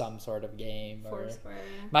or some sort of game. Or Foursquare.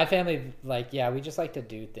 my family, like, yeah, we just like to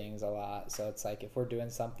do things a lot. So it's like if we're doing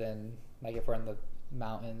something, like if we're in the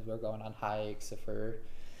mountains, we're going on hikes. If we're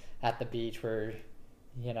at the beach, we're,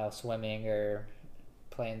 swimming or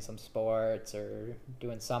playing some sports or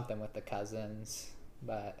doing something with the cousins.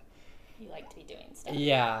 But You like to be doing stuff.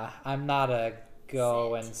 yeah, I'm not a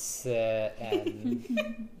go and sit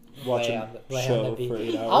and Watch lay a on the show beach. for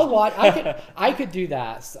 8 hours. I'll watch. I could do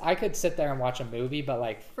that. I could sit there and watch a movie, but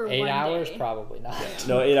like For 8 one hours, day. probably not.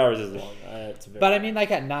 No, 8 hours is long. It's very But I mean,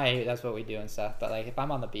 like at night, that's what we do and stuff. But like if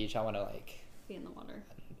I'm on the beach, I want to like Be in the water.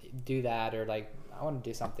 do that, or like I want to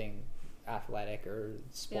do something athletic or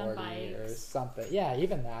Be on sporty or bikes. something. Yeah,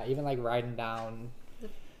 even that. Even like riding down,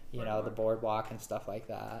 The the boardwalk and stuff like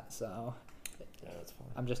that. So yeah, that's fine.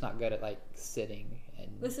 I'm just not good at like sitting and.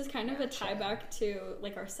 This is kind of a tie back to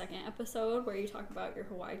like our second episode where you talk about your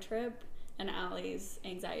Hawaii trip and Allie's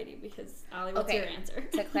anxiety, because Allie, what's Okay. your answer?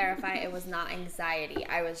 To clarify, it was not anxiety.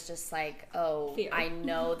 I was just like, oh, Fear. I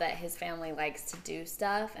know that his family likes to do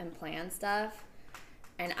stuff and plan stuff.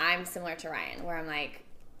 And I'm similar to Ryan, where I'm like,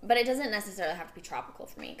 but it doesn't necessarily have to be tropical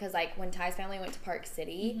for me. Because, like, when Ty's family went to Park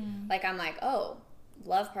City, like, I'm like, oh,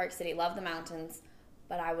 love Park City, love the mountains,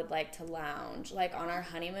 but I would like to lounge. Like, on our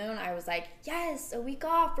honeymoon, I was like, yes, a week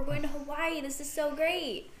off. We're going to Hawaii. This is so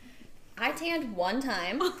great. I tanned one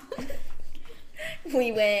time.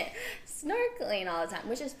 We went snorkeling all the time,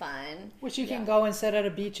 which is fun. Which you can go and sit at a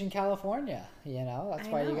beach in California. That's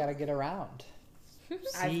I why you know. got to get around.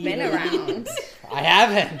 I've See been the around. I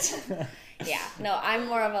haven't. Yeah, no, I'm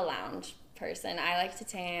more of a lounge person. I like to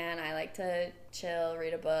tan, I like to chill,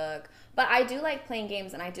 read a book. But I do like playing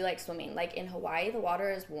games and I do like swimming. Like in Hawaii, the water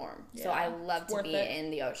is warm. So Yeah, I love it's to worth be it.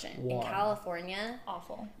 in the ocean. Warm. In California,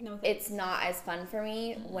 Awful. No, it's not as fun for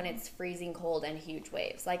me when it's freezing cold and huge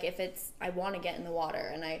waves. Like if it's, I want to get in the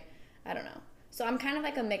water and I don't know. So I'm kind of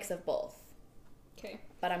like a mix of both. okay.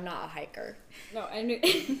 But I'm not a hiker No, I knew.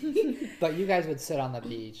 But you guys would sit on the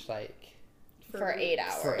beach like for 8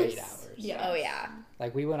 hours. for 8 hours. Yeah. Oh yeah.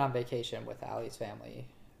 Like we went on vacation with Allie's family,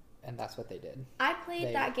 and that's what they did. I played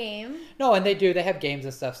They- that game. No, and they do. They have games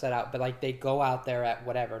and stuff set out, but like they go out there at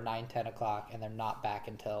whatever 9, 10 o'clock, and they're not back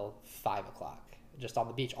until 5 o'clock, just on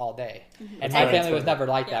the beach all day. And my Right. family was never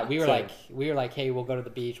like that. Yeah. We were like, hey, we'll go to the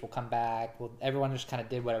beach, we'll come back. Everyone just kind of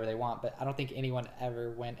did whatever they want, but I don't think anyone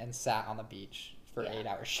ever went and sat on the beach for Yeah. 8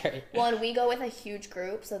 hours straight. Well, and we go with a huge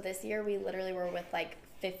group. So this year we literally were with like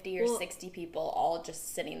 50 or Well- 60 people all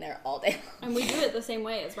just sitting there all day long. And we do it the same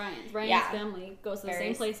way as Ryan's. Ryan's Yeah. family goes to the Very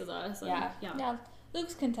same s- place as us. And yeah. Yeah,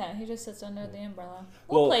 Luke's content. He just sits under the umbrella.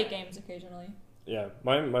 We'll Well- play games occasionally. Yeah,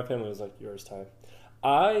 my family was like yours, Ty.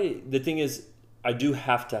 The thing is, I do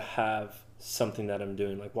have to have something that I'm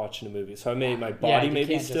doing, like watching a movie. So my body you may be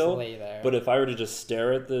can't just still, lay there. but if I were to just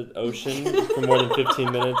stare at the ocean for more than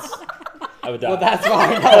 15 minutes, I would die. Well, that's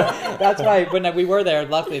why. No, that's why when we were there,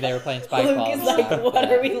 luckily they were playing spike Luke ball. is and like, stuff, what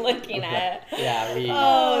but- are we looking at? Yeah,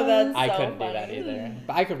 Oh, that's I so couldn't funny. do that either.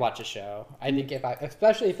 But I could watch a show. I think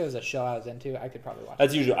especially if it was a show I was into, I could probably watch.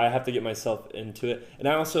 As usual, I have to get myself into it, and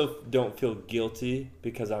I also don't feel guilty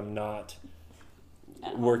because I'm not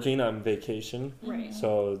working. I'm vacation, Right.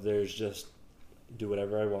 so there's just do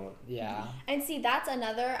whatever I want. Yeah. And see, that's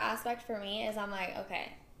another aspect for me is I'm like,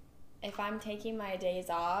 okay, if I'm taking my days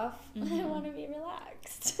off, I want to be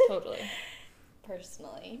relaxed. Totally.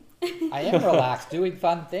 Personally. I am relaxed doing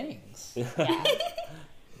fun things.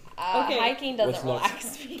 Yeah. Okay. Hiking doesn't What's relax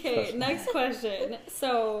next? me. Okay, next question.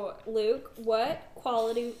 So, Luke, what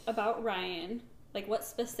quality about Ryan, like what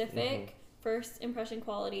specific first impression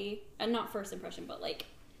quality, and not first impression, but like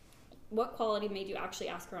what quality made you actually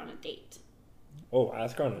ask her on a date? Oh,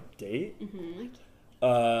 ask her on a date? Mm-hmm.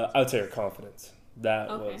 I would say her confidence.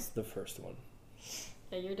 That Okay. was the first one.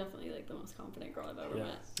 Yeah, you're definitely like the most confident girl I've ever Yeah,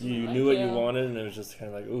 met. you Thank knew what you you. wanted, and it was just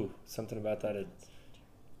kind of like, ooh, something about that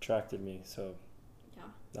attracted me. So Yeah.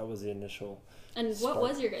 that was the initial. And what Spark.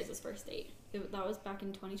 was your guys' first date? That was back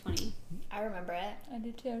in 2020. I remember it. I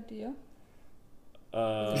do too. Do you?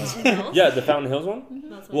 Hills? Yeah, the Fountain Hills one.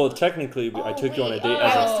 That's what Well, I thought. technically, I took you on a wait. date I was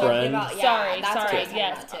as a talking friend about- yeah, sorry, that's what I sorry. was talking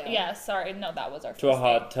Yes, about, too. yeah, sorry. No, that was our to a first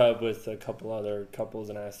hot tub with a couple other couples,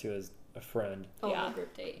 and I asked you as a friend. Oh, Yeah. the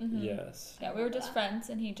group date. Mhm. Yes. Yeah, we were just friends,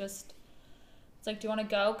 and he just. It's like, do you want to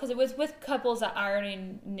go? Because it was with couples that I already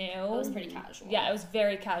knew. It was pretty casual. Yeah, it was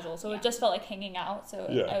very casual, so Yeah. it just felt like hanging out. So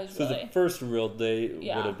I was So really the first real date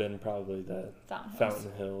Yeah. would have been probably the Fountain Hills.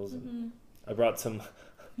 Fountain Hills. Mm-hmm. I brought some.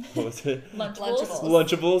 What was it? Lunchables.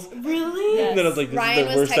 Lunchables. Lunchables. Really? Yes. And then I was like, this Ryan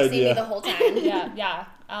is the was worst texting idea. me the whole time. Yeah.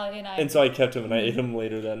 Ali and I. And so I kept him, and I ate him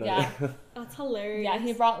later that night. Yeah. That's hilarious. Yeah,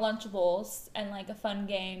 he brought Lunchables and like a fun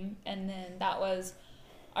game, and then that was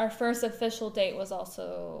our first official date. Was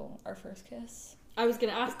also our first kiss. I was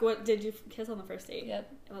gonna ask, what did you kiss on the first date?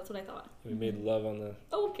 Yep. That's what I thought. We made love on the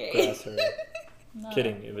Okay. grass. Or... No.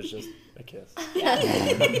 Kidding. It was just a kiss. Yeah.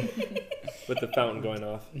 With the fountain going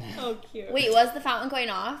off. Oh, cute. Wait, was the fountain going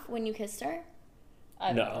off when you kissed her? I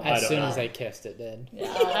don't No. know. I As don't soon know. as they kissed, it did.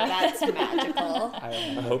 Yeah. Oh, that's magical. I I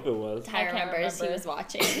remember. hope it was. Ty can't remembers he remember. was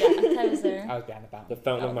watching. Yeah, I was there. I was behind the fountain. The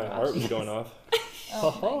fountain of Oh, my gosh. heart was going off.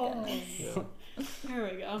 Oh my goodness. Yeah. There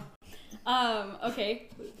we go. Okay.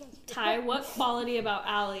 Ty, what quality about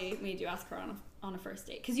Allie made you ask her on a first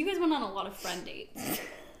date? Because you guys went on a lot of friend dates.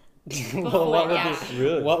 Well, what would Yeah. be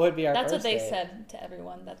Really? what would be our That's what first they date? said to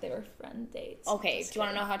everyone, that they were friend dates. Okay, Just do you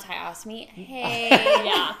want to kidding. know how Ty asked me? Hey.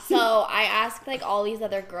 Yeah. So I asked like all these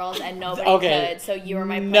other girls and nobody Okay. could. So you were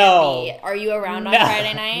my plan No. B. Are you around on No.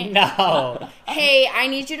 Friday night? No. Hey, I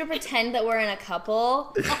need you to pretend that we're in a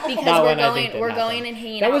couple because That we're one I think going. did We're happen. going and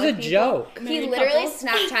hanging That out was a with people. joke. He Married literally couples?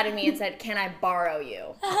 Snapchatted me and said, "Can I borrow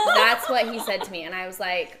you?" That's what he said to me, and I was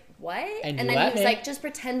like, "What?" And And you then he let was me. like, "Just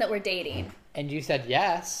pretend that we're dating." And you said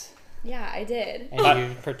yes. Yeah, I did. And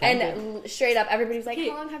you pretended. And straight up, everybody was like, Okay.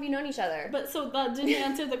 "How long have you known each other?" But so that didn't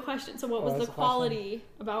answer the question. So what was was the the question? quality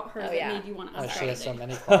about her Oh, that yeah. made you want to Oh, ask she her has on so a date?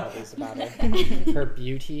 many qualities about her. Her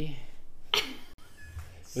beauty.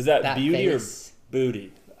 Was that, That beauty face. or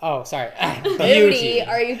booty? Oh, sorry. Beauty?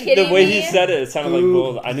 Are you kidding The way me? he said it sounded like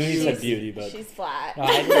Boob. both. I knew he said She's- beauty, but She's flat. No,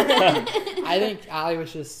 I think Ali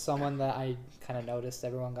was just someone that I kind of noticed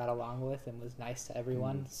everyone got along with and was nice to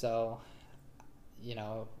everyone. So, you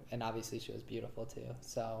know, and obviously she was beautiful too.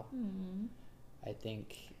 So, I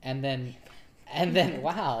think, and then,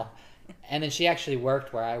 wow, and then she actually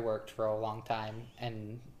worked where I worked for a long time,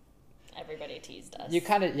 and Everybody teased us. you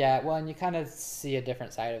kind of and you kind of see a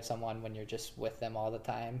different side of someone when you're just with them all the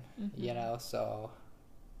time, you know. So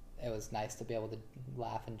it was nice to be able to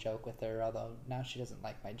laugh and joke with her, although now she doesn't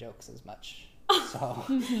like my jokes as much. So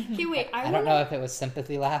Okay, wait. I don't know if it was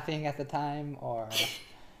sympathy laughing at the time or,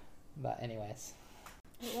 but anyways.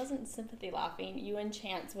 It wasn't sympathy laughing. You and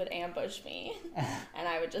Chance would ambush me, and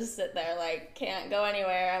I would just sit there like, can't go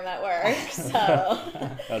anywhere. I'm at work, so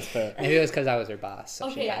that's fair. Maybe it was because I was her boss, so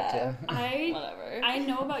Okay, she had to. whatever. I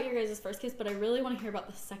know about your guys' first kiss, but I really want to hear about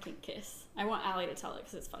the second kiss. I want Allie to tell it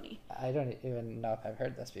because it's funny. I don't even know if I've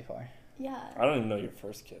heard this before. Yeah. I don't even know your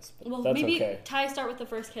first kiss, but Well, that's maybe okay. Ty start with the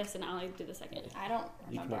first kiss and Allie do the second. I don't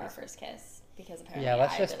You remember can our make first kiss because apparently Yeah,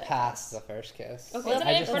 let's I just did it pass first. the first kiss. Okay. Wasn't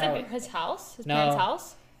I it in just front know- of his house? His No. parents'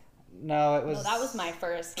 house? No, it was. No, that was my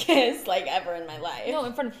first kiss like ever in my life. No,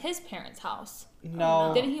 in front of his parents' house.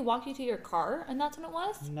 No. Didn't he walk you to your car and that's when it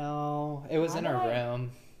was? No, it was in her Why?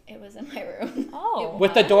 room It was in my room. Oh.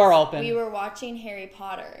 with the door open. We were watching Harry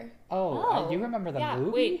Potter. Oh, you remember the yeah,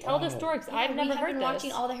 movie? Wait, tell Oh. the story because Yeah, I've never we had heard been this.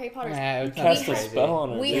 watching all the Harry Potters. Yeah, it was Cast kinda a crazy. spell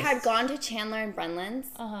on her. We dude. had gone to Chandler and Brenlin's.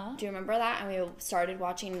 Uh-huh. Do you remember that? And we started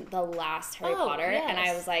watching the last Harry Oh, Potter, and I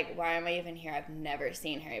yes. was like, "Why am I even here? I've never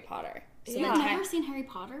seen Harry Potter." So You've then Ty, never seen Harry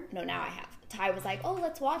Potter? no, now I have. Ty was like, "Oh,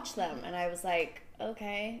 let's watch them," and I was like,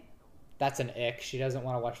 "Okay." That's an ick. She doesn't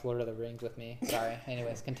want to watch Lord of the Rings with me. Sorry.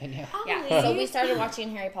 Anyways, continue. Yeah. So we started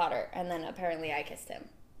watching Harry Potter, and then apparently I kissed him.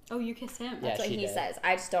 Oh, you kissed him. Yeah, That's what she he did. says.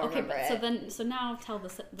 I just don't Okay, remember but it. so now tell the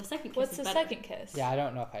second kiss. What's is the better. second kiss? Yeah, I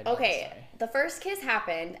don't know if I know. Okay, Sorry. the first kiss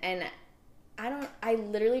happened, and I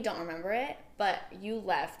literally don't remember it, but you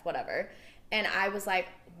left, whatever. And I was like,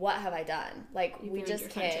 what have I done? Like, You we ruined just your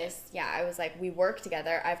friendship. kissed. Yeah, I was like, we work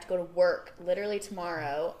together. I have to go to work literally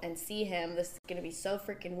tomorrow and see him. This is going to be so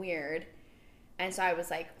freaking weird. And so I was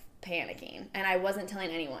like panicking. And I wasn't telling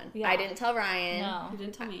anyone. Yeah. I didn't tell Ryan. No. You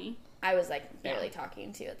didn't tell me. I was like barely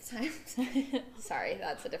talking to you at the time. Sorry,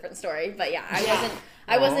 that's a different story. But yeah,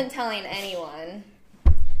 I wasn't telling anyone.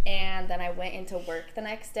 And then I went into work the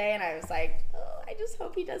next day and I was like, oh, I just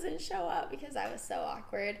hope he doesn't show up because I was so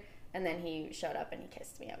awkward. And then he showed up and he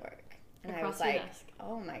kissed me at work. And I Across was your like, desk.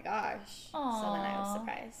 oh my gosh. So then I was Aw.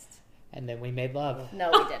 surprised. And then we made love.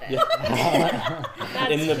 No, we didn't. Yeah.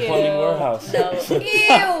 That's In the cute. plumbing warehouse. No.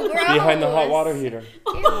 Ew, gross. Behind the hot water heater.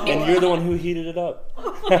 Ew. And you're the one who heated it up.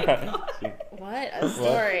 What a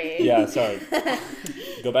story. Yeah, sorry.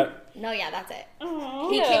 Go back. No, yeah, that's it.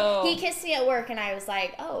 Aw. He kissed me at work, and I was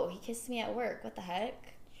like, oh, he kissed me at work. What the heck?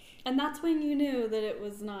 And that's when you knew that it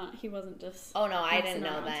was not, he wasn't just. Oh, no, I messing didn't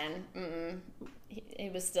know around. then. He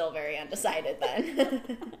was still very undecided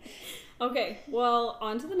then. Okay, well,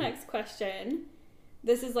 on to the next question.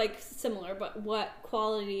 This is like similar, but what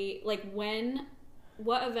quality, like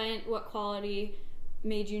what event, what quality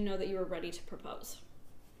made you know that you were ready to propose?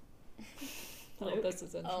 Oh, this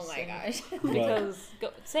is interesting. Oh my gosh. Because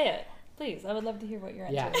say it, please. I would love to hear what you're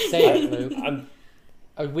into. Yeah, say it, Luke.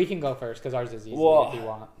 I'm, We can go first because ours is easy Well, if you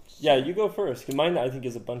want. yeah, you go first. 'Cause mine, I think,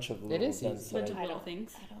 is a bunch of little It is events easy. Bunch that of I- little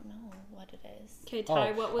things. I don't know what it is. Okay,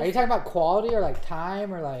 Ty, what was Are you talking about quality or like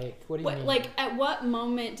time or like what do you what, mean? like at what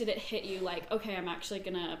moment did it hit you like, okay, I'm actually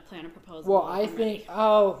gonna plan a proposal? Well, I I'm think ready?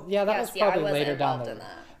 that Yes, was yeah, I probably wasn't later down involved the in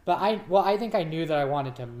that. But I think I knew that I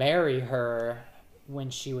wanted to marry her when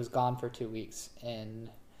she was gone for 2 weeks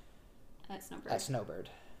At Snowbird. at Snowbird.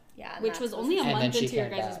 Yeah. and Which that's was what- only a And then month she into your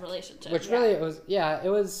came guys' back. relationship. Which Yeah. really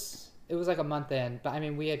it was like a month in, but I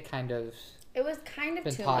mean we had kind of It was kind of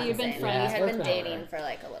Been two talking. months You've been in. friends We had for been forever. dating for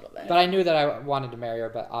like a little bit. but I knew that I wanted to marry her,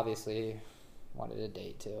 but obviously wanted to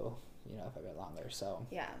date too, a bit longer. So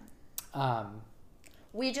Yeah.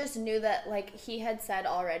 We just knew that, like, he had said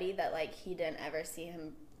already that, like, he didn't ever see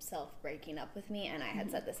himself breaking up with me, and I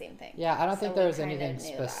had said the same thing. yeah, I don't So think we there was kinda anything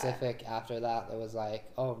knew that. specific after that was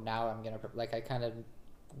like, oh, now I'm gonna like I kind of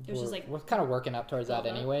It was just like we're kind of working up towards that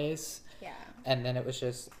build up. anyways. Yeah. And then it was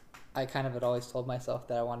just, I kind of had always told myself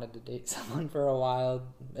that I wanted to date someone for a while,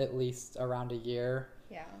 at least around a year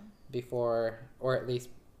Yeah. before, or at least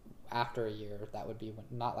after a year. That would be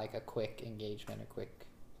not like a quick engagement, a quick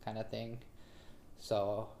kind of thing.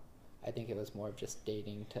 So I think it was more of just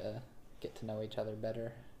dating to get to know each other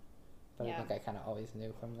better. But Yeah. I think I kind of always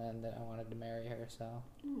knew from then that I wanted to marry her, so.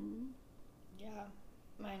 Yeah.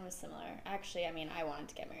 Mine was similar. Actually, I mean, I wanted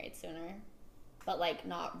to get married sooner. But, like,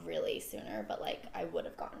 not really sooner, but, like, I would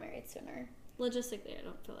have gotten married sooner. logistically, I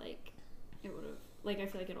don't feel like it would have. Like, I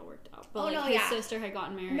feel like it all worked out. But Oh, like no, his yeah. sister had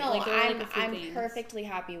gotten married. No, like, there were, like, a few I'm things. perfectly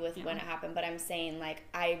happy with when it happened, but I'm saying, like,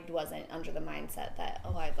 I wasn't under the mindset that,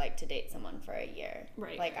 oh, I'd like to date someone for a year.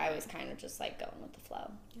 Right. Like, I was kind of just, like, going with the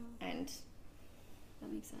flow. Yeah. And,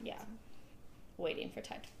 That makes sense. yeah, waiting for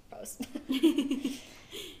time to propose.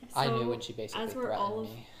 I So, knew when she basically as were threatened all of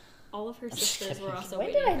me. all of her I'm just sisters were kidding. also When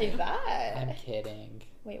waiting. did I for do you. that? I'm kidding.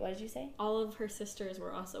 Wait, what did you say? All of her sisters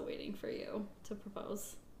were also waiting for you to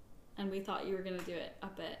propose, and we thought you were gonna do it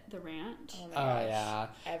up at the ranch. Oh, my Oh, gosh. yeah.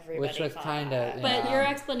 Everybody Which was thought kinda- that. But Yeah. your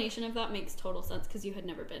explanation of that makes total sense because you had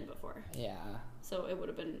never been before, Yeah. so it would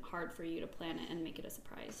have been hard for you to plan it and make it a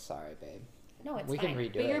surprise. Sorry, babe. No, it's We fine. can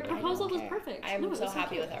redo But it. your later. proposal was Okay. perfect. I'm No, it so was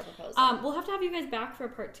happy cute. with our proposal. We'll have to have you guys back for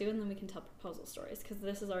part 2, and then we can tell proposal stories because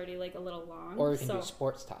this is already like a little long. Or we can so, do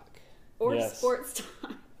sports talk. or Yes. sports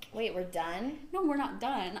talk. Wait, we're done? No, we're not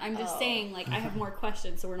done. I'm just Oh. saying, like, I have more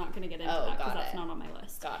questions, so we're not going to get into Oh, that because got that's it. not on my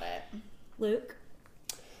list. Got it. Luke,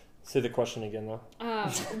 Say the question again, though.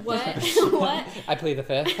 what I plead the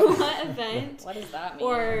fifth. what event What does that mean?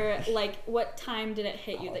 or like what time did it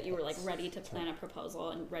hit you that you were like ready to plan a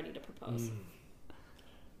proposal and ready to propose?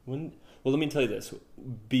 Well, let me tell you this.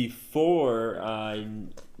 Before I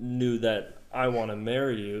knew that I want to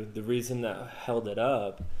marry you, the reason that held it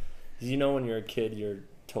up is, when you're a kid, you're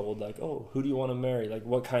told, like, oh, who do you want to marry? Like,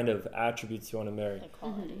 what kind of attributes do you want to marry? Like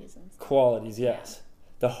qualities and stuff. Qualities, yes.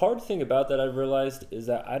 The hard thing about that I've realized is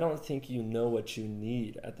that I don't think you know what you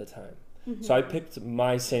need at the time. So I picked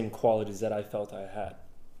my same qualities that I felt I had.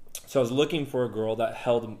 So I was looking for a girl that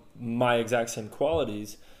held my exact same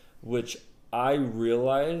qualities, which I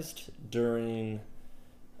realized during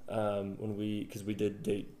because we did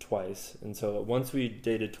date twice. And so once we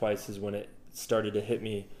dated twice is when it started to hit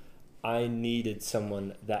me. I needed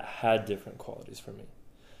someone that had different qualities for me.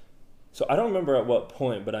 So I don't remember at what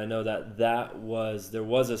point, but I know that there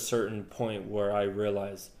was a certain point where I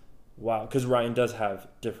realized, wow, because Ryan does have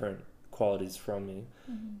different qualities from me.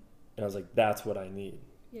 And I was like, that's what I need.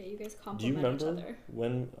 Yeah, you guys Do you complement each remember other.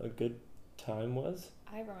 when a good time was?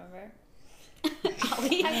 I remember.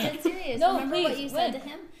 Allie? I'm dead serious. No, Remember what please, you said to when?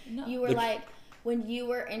 him? No. You were The- like, when you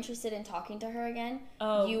were interested in talking to her again,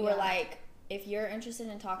 Oh, you were yeah. like, if you're interested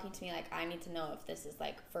in talking to me, like, I need to know if this is,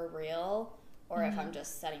 like, for real or if I'm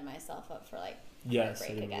just setting myself up for, like, Yes, I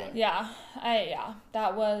heartbreak remember again. Yeah,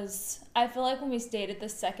 that was. I feel like when we dated the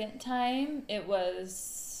second time, it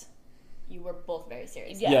was. You were both very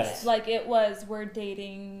serious. Yes, Yes. like it was. We're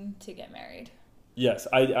dating to get married. Yes,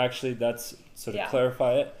 I actually, that's, so to Yeah.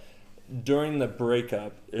 clarify it, during the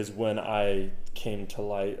breakup is when I came to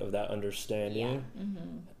light of that understanding.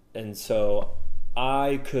 And so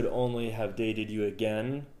I could only have dated you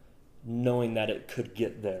again knowing that it could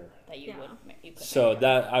get there. That you would. You could So marry her.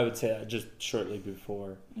 that, I would say that just shortly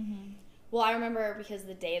before. Well, I remember because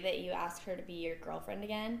the day that you asked her to be your girlfriend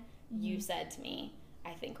again, you said to me,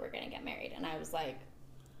 "I think we're gonna get married," and I was like,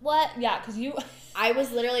 "What?" Yeah, because you. I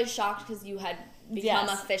was literally shocked because you had become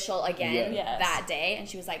Yes. official again Yes. that day, and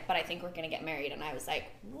she was like, "But I think we're gonna get married," and I was like,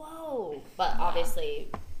 "Whoa!" But obviously,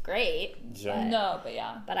 great. Yeah. No, but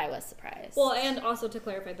yeah. But I was surprised. Well, and also to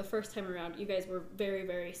clarify, the first time around, you guys were very,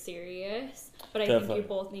 very serious. But I think Definitely. you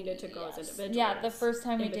both needed to grow as individuals. Yeah, the first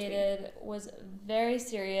time we in between. dated was very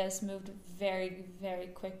serious, moved very, very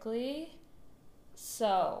quickly.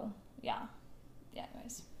 So, yeah. Yeah,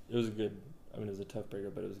 anyways. It was good. I mean, it was a tough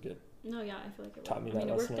breakup, but it was good. No, yeah, I feel like it Taught me I mean,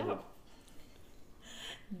 that it worked lesson. out.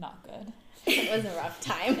 Not good. it was a rough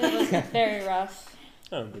time. It was very rough.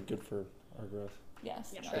 Oh, but good for our growth.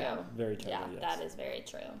 Yes. Yeah. no, True. Very Yeah, terrible, yes. that is very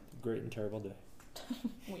true. Great and terrible day,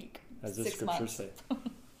 Week. as the 6 scriptures months. say.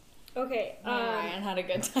 Okay. Me and Ryan had a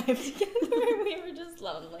good time together. We were just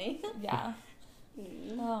lonely. Yeah.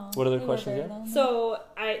 Oh, What other we were questions very there?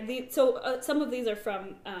 lonely. So some of these are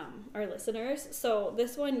from our listeners. So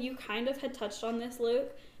this one, you kind of had touched on this,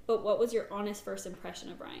 Luke. But what was your honest first impression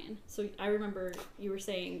of Ryan? So I remember you were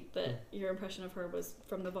saying that your impression of her was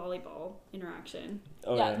from the volleyball interaction.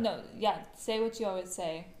 Oh, yeah, yeah. no, yeah. Say what you always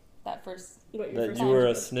say. That first. What your That first you were a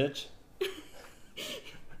impression snitch?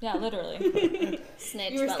 Yeah, literally.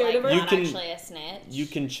 Snitch, You were but scared like of her? not You can- actually a snitch. You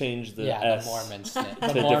can change the Yeah, S. the Mormon to a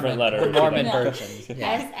the Mormon, different letter. The Mormon Yeah. version. Yeah.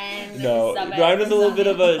 S-N. No, sub- Ryan was a little bit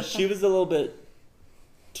of a, she was a little bit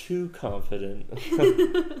too confident.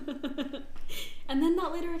 And then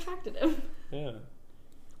that later attracted him. Yeah.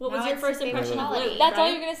 What Now was your it's first his impression of personality. Luke? That's all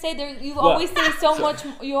Ryan? you're gonna say. There, you Well, always say so much.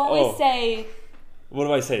 You always Oh. say What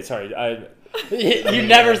do I say? Sorry, You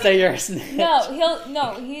never say you're a snitch.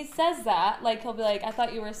 no. He says that like he'll be like, I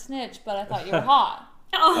thought you were a snitch, but I thought you were hot.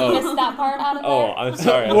 You Oh. missed that part out of Oh, there. I'm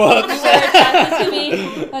sorry. You Whoops. were attracted to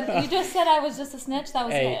me, but you just said I was just a snitch. That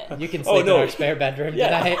was Hey, it. you can Oh, sleep no. in our spare bedroom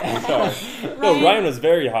Yeah. tonight. Sorry. No, Ryan was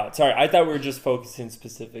very hot. Sorry, I thought we were just focusing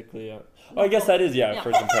specifically on. Oh, I guess that is, yeah, Yeah.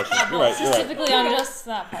 first impression. You're right, you're right. Specifically on just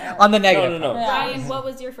that part. On the negative. No. Yeah. Ryan, what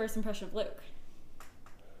was your first impression of Luke?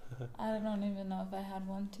 I don't even know if I had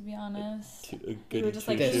one, to be honest. A You goody were just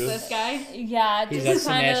like, This. who's this guy? Yeah, He's just a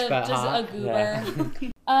kind snitch, of but just hot. a goober.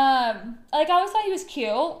 Like I always thought he was cute.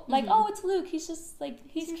 Like, oh, it's Luke. He's just like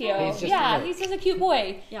he's cute. He's just Yeah, Luke. he's just a cute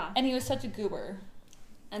boy. Yeah. And he was such a goober.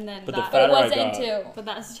 And then But the that. fatter It I wasn't got. until But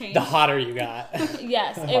that's changed. The hotter you got.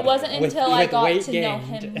 yes, it wasn't With- until I with got weight to know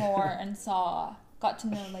gained. him more and got to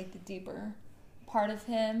know like the deeper part of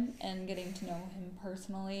him and getting to know him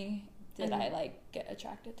personally did I like get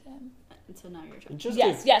attracted to him. And so now you're attracted. Just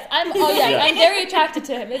Yes, to- yes, I'm very attracted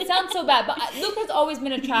to him. It sounds so bad, but Luke has always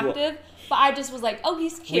been attractive. But I just was like, oh,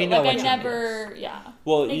 he's We cute. know Like I what never, yeah.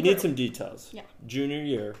 Well, They you grew. need some details. Yeah. Junior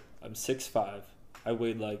year, I'm 6'5". I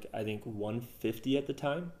weighed like, I think 150 at the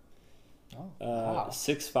time. Oh, wow.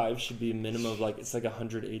 6'5" should be a minimum of like, it's like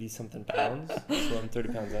 180 something pounds. So I'm 30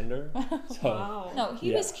 pounds under. So Wow. No,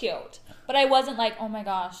 he Yeah. was cute, but I wasn't like, oh my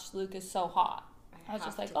gosh, Luke is so hot. I was have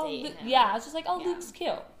just like, to oh, date him. yeah. I was just like, oh, Yeah. Luke's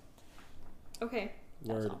cute. Okay.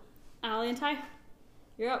 word. Allie and Ty,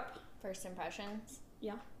 you're up. First impressions.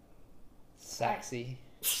 Yeah. Sexy.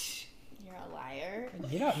 You're a liar.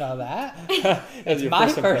 You don't know that. As It's your my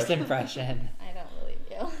first first impression. impression. I don't believe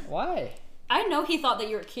you. Why? I know he thought that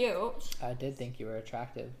you were cute. I did think you were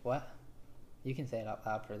attractive. What? You can say it out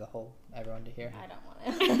loud for everyone to hear. I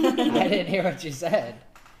don't want to. I didn't hear what you said.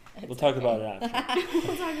 We'll talk about it after.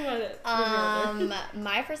 We'll talk about it.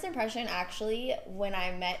 My first impression, actually, when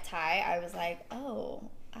I met Ty, I was like, oh,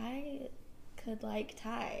 I could like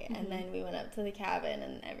Ty. And then we went up to the cabin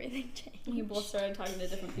and everything changed. You both started talking to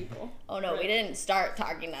different people. Oh, no, we Right. didn't start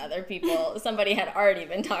talking to other people. Somebody had already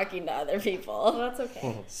been talking to other Well, people. that's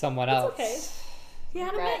okay. Someone That's else okay. He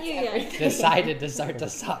hadn't Regrets met you yet. everything. decided to start to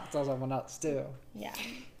talk to someone else too. Yeah.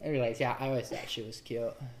 Anyways, yeah, I always thought she was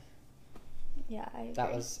cute. Yeah, I agree.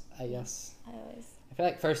 That was, I guess. I always... I feel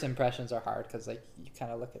like first impressions are hard because like you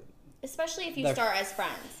kind of look at. Especially if you They're- start as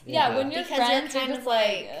friends. Yeah, Yeah. when you're Because you're friends, you're kind just of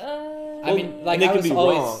like, like- I mean, like and it I could was be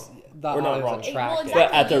always wrong. Or not others wrong. attractive.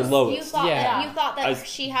 But at their You lowest. thought, Yeah. you thought that I-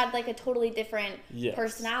 she had like a totally different Yes.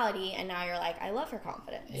 personality, and now you're like, I love her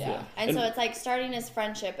confidence. Yeah. And so it's like starting this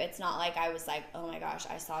friendship. It's not like I was like, oh my gosh,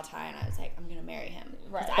 I saw Ty and I was like, I'm gonna marry him.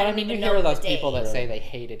 Right. 'Cause But I didn't mean, you even hear know those the people date. that say they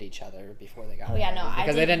hated each other before they got Oh, yeah, married no, I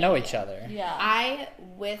because they didn't didn't know hate each it. other. Yeah. I,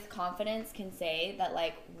 with confidence, can say that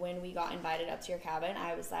like when we got invited up to your cabin,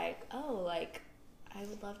 I was like, oh, like I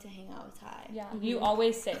would love to hang out with Ty. Yeah. You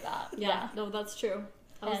always say that. Yeah, no, that's true.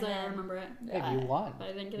 I was And there. I then- remember it. Hey, you won. But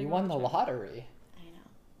I didn't get to You go won on the the trip. lottery.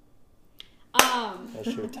 I know.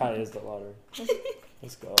 That's true. Ty is the lottery.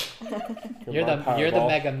 Let's go. You're my the Powerball.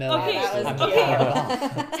 Mega Million. Okay, that was I'm the cute.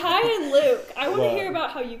 Powerball. Ty and Luke, I want to Well- hear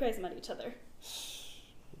about how you guys met each other.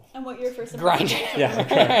 And what your first Grind. impression was. Yeah,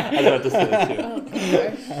 okay. I was about to say that too.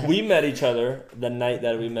 Oh, gosh. We met each other the night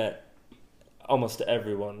that we met almost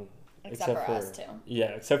everyone. Except for us two. Yeah,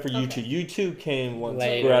 except for you Okay. two. You two came once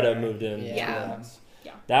Later. Greta moved in. Yeah. to us.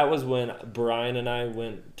 Yeah. That was when Brian and I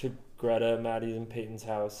went to Greta, Maddie, and Peyton's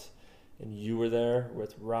house. And you were there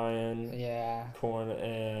with Ryan Yeah. Korn.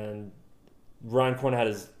 And Ryan Korn had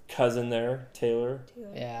his cousin there, Taylor.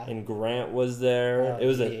 Yeah. And Grant was there. Oh, it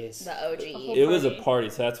was geez. The OG. whole it was a party. party.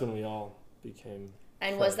 So that's when we all became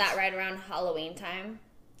And was friends. that right around Halloween time?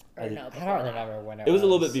 Or I- no? I Before don't that? remember when It was a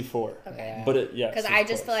little bit before. Okay. Yeah. But it, yeah. Because so I it's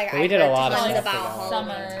just close. feel like But I we did a heard lot of tons stuff about together.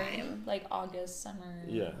 Halloween Summer, time. like August, summer.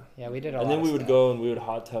 Yeah. Yeah, we did a lot. And then of we would stuff. go and we would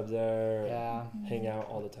hot tub there. Yeah. Hang out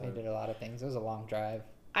all the We time. did a lot of things. It was a long drive.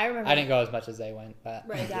 I remember. I didn't go as much as they went, but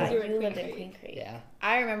Right. Yeah, You were in you Queen lived in Creek. Queen Creek. yeah.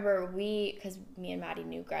 I remember because me and Maddie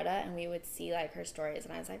knew Greta, and we would see like her stories,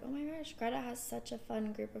 and I was like, oh my gosh, Greta has such a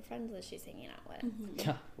fun group of friends that she's hanging out with.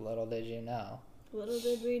 Mm-hmm. Little did you know. Little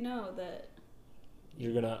did we know that.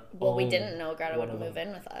 You're gonna. Well, we own didn't know Greta one would of move them.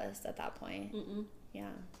 in with us at that point. Mm-mm. Yeah.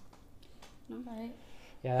 Right.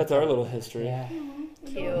 Yeah, That's our little history. Yeah.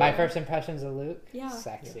 Cute. My first impressions of Luke. Yeah.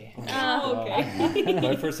 Sexy. Oh, okay.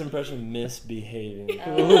 My first impression, misbehaving.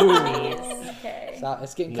 Nice. Okay. So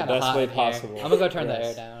it's getting In the kind of best hot way in here. possible. I'm gonna go turn the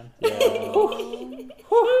Yes. air down. Yeah.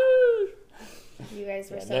 You guys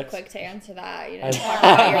were Yeah, so next- quick to answer that. You I- didn't talk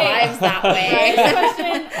about your lives that way.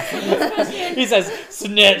 Next question. He says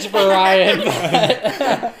snitch for Ryan.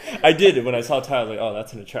 I did when I saw Ty. I was like, "Oh,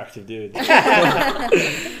 that's an attractive dude."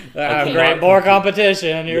 Great, more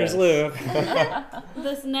competition. Here's Yes. Luke.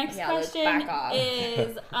 This next Yeah, let's question back off.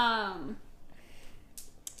 is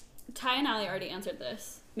Ty and Allie already answered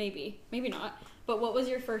this. Maybe not. But what was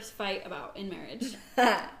your first fight about in marriage?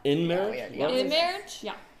 In marriage? weird, What In was- marriage?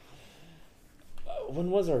 Yeah. When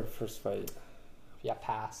was our first fight? Yeah,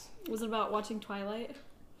 pass. Was it about watching Twilight?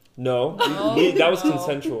 No, No. that was No.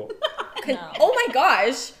 consensual. No. Oh my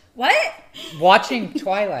gosh. What? Watching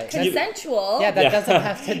Twilight. That's- Consensual? yeah, that Yeah. doesn't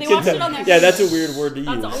have to They do. watched it on their Yeah, that's a weird word to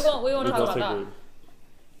use. That's all. We won't We talk both about agreed.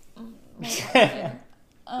 that. You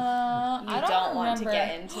I don't want to remember.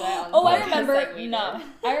 get into it on Oh, I podcast remember. like we No, did.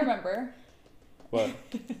 I remember What?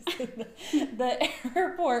 the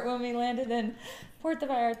airport when we landed in Puerto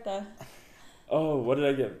Vallarta. Oh, what did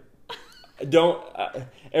I get? Don't.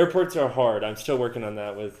 Airports are hard. I'm still working on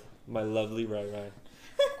that with my lovely Rai Rai.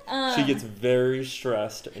 She gets very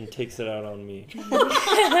stressed and takes it out on me.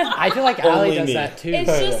 I feel like Only Allie does me. that too. It's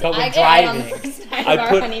just- but I when get it on the driving. first time I of our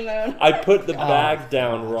put- honeymoon. I put the Oh, bag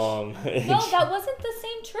down gosh. wrong. and No, that wasn't the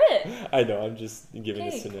same trip. I know. I'm just giving a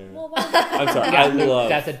Okay, scenario. well, why not? I'm sorry. I love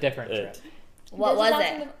That's a different it. trip. What This was is not it?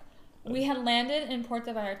 something- We had landed in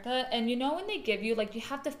Puerto Vallarta, and you know when they give you like you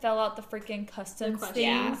have to fill out the freaking customs The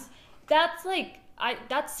things. questions. That's like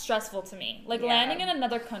that's stressful to me. Like Yeah. landing in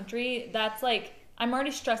another country, that's like I'm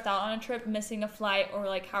already stressed out on a trip, missing a flight, or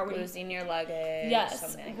like how are we? Losing your luggage. Yes,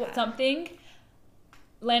 Something like that. something.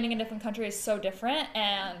 Landing in a different country is so different,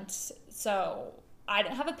 and so I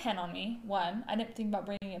didn't have a pen on me. One, I didn't think about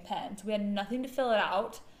bringing a pen, so we had nothing to fill it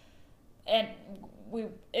out, and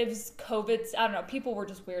it was COVID. I don't know. People were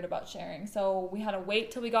just weird about sharing, so we had to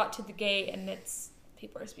wait till we got to the gate, and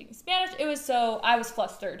people were speaking Spanish. I was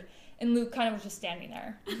flustered, and Luke kind of was just standing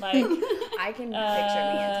there, like. I can picture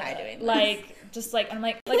me and Ty doing this. And I'm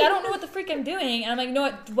like, I don't know what the freak I'm doing. And I'm like, no,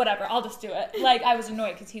 whatever, I'll just do it. Like, I was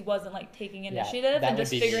annoyed because he wasn't, like, taking initiative that and would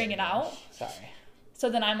just be figuring me. it out. Sorry. So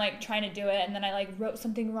then I'm, like, trying to do it, and then I, like, wrote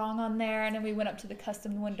something wrong on there, and then we went up to the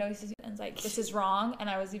custom window, and was like, this is wrong, and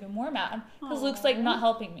I was even more mad because Luke's, like, not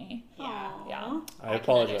helping me. Yeah. Yeah. I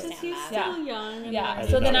apologize. Because he's that. still young. And Yeah, I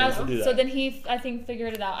so did then not I want to do was, that. so then he, I think,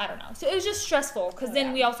 figured it out. I don't know. So it was just stressful because then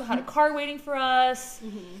yeah. we also had a car waiting for us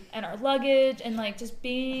Mm-hmm. and our luggage and like just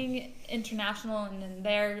being international and then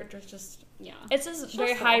there's just Yeah. it's just a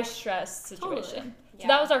very Stressful. high stress situation. Totally. So Yeah.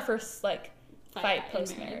 that was our first like fight in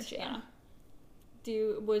post marriage. Yeah.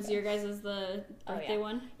 Was your guys' the birthday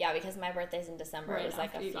one? Yeah, because my birthday's in December. Right It was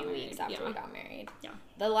like a after you got few weeks married, after yeah. we got married. Yeah.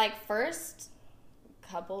 The like first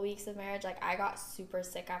couple weeks of marriage, like I got super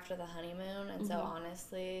sick after the honeymoon, and so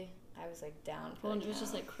honestly, I was like down for Well, like, it was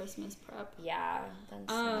just like Christmas prep. yeah, then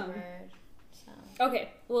snowbird. So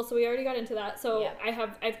Okay, well, so we already got into that. So Yeah. I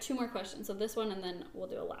have 2 more questions. So this one, and then we'll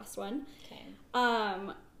do a last one. okay.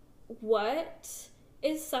 What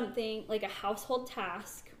is something like a household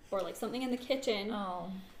task or like something in the kitchen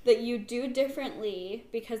Oh. that you do differently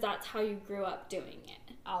because that's how you grew up doing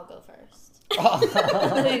it? I'll go first. Please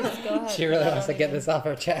go ahead. She really I wants to don't get even- this off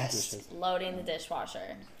her chest. Loading the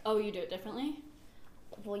dishwasher. Oh, you do it differently?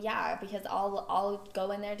 Well, yeah, because I'll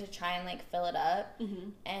go in there to try and like fill it up,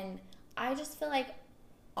 and I just feel like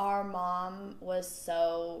our mom was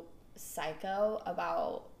so psycho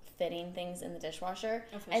about fitting things in the dishwasher,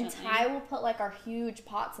 and Efficiently. Ty will put like our huge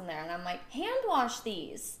pots in there, and I'm like, hand wash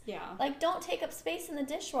these. Yeah. Like, don't take up space in the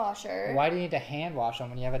dishwasher. Why do you need to hand wash them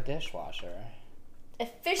when you have a dishwasher?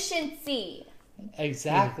 Efficiency.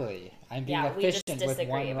 Exactly. I'm being Yeah, we just efficient with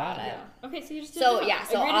disagree one about run. it. Yeah. Okay, so you just do So it yeah,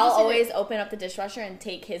 so Agree to I'll disagree. always open up the dishwasher and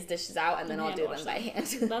take his dishes out, and then And I'll do them hand by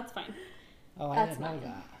wash hand. That's fine. Oh, I That's didn't know mine.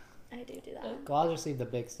 that. I do that. Well, I'll just leave the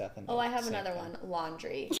big stuff in there. Oh, I have another one.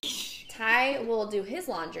 Laundry. Ty will do his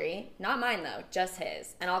laundry. Not mine, though. Just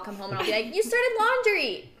his. And I'll come home and I'll be like, you started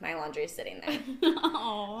laundry. My laundry is sitting there.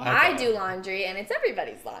 Aww. I do laundry, and it's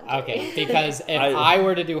everybody's laundry. Okay, because if I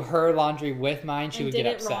were to do her laundry with mine, she And would did get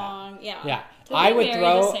it upset. wrong. Yeah. Yeah, To I be would married,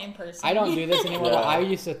 throw. the same person. I don't do this anymore. Yeah. But I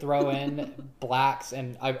used to throw in blacks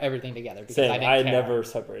and everything together because Same. I didn't I care. never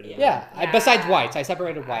separated. Yeah, Yeah. besides whites, I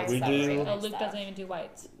separated I whites. We that was do- it. Oh, Luke doesn't even do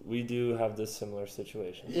whites. We do have this similar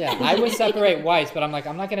situation. Yeah, I would separate whites, but I'm like,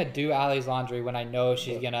 I'm not gonna do Allie's laundry when I know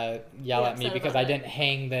she's gonna yell Yeah, at me upset because about I it. didn't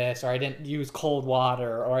hang this, or I didn't use cold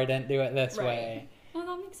water, or I didn't do it this Right. way. No,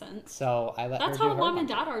 that makes sense. So I let That's her do how her mom and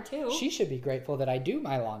laundry. dad are too. She should be grateful that I do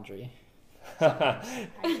my laundry. I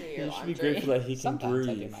do your You should be laundry. grateful that he can Sometimes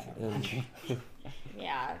I do breathe. my own and- laundry.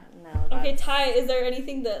 Yeah, no. Okay, that's- Ty, is there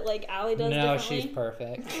anything that like Allie does No, differently? she's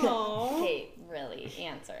perfect. Aww. Okay, really,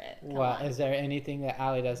 answer it. Come What on. is there anything that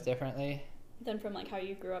Allie does differently? Then from like how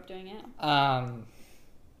you grew up doing it.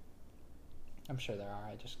 I'm sure there are.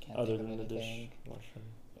 I just can't Other think than of the anything. dishwasher.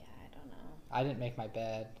 Yeah, I don't know. I didn't make my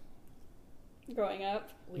bed. Growing up.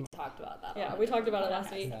 We talked about that. Yeah, on we a talked about it different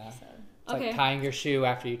last week. Yeah. episode. It's Okay. like tying your shoe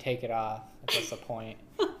after you take it off. That's the point.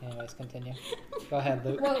 Anyways, continue. Go ahead,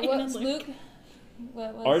 Luke. What's Luke?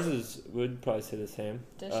 What was Ours is would probably say the same.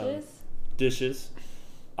 dishes? Dishes.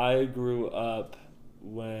 I grew up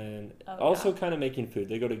when Oh, also kind of making food.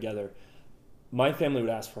 They go together. My family would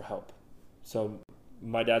ask for help. So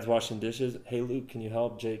my dad's washing dishes. Hey, Luke, can you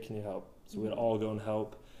help? Jake, can you help? So we'd all go and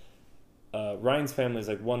help. Ryan's family is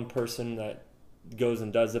like one person that goes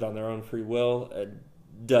and does it on their own free will and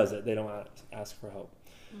does it. They don't ask for help.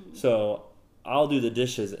 So I'll do the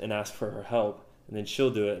dishes and ask for her help, and then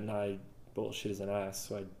she'll do it, and she doesn't ask,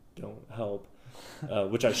 so I don't help,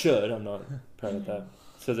 which I should. I'm not proud of that.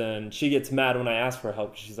 So then she gets mad when I ask for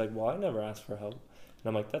help. She's like, "Well, I never asked for help," and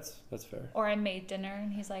I'm like, "That's fair." Or I made dinner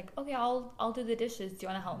and he's like, okay, I'll do the dishes. Do you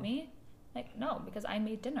want to help me? Like, no, because I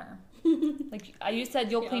made dinner. Like, you said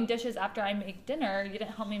you'll Yeah. clean dishes after I make dinner. You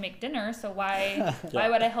didn't help me make dinner, so why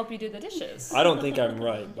would I help you do the dishes? I don't think I'm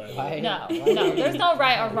right, by the Why- way. No, there's no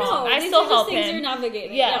right or wrong. No, I these still are just help things him. you're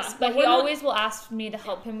navigating. Yes, yeah, but he we're not- always will ask me to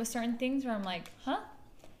help him with certain things where I'm like, huh?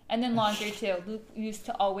 And then laundry too. Luke used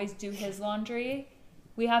to always do his laundry.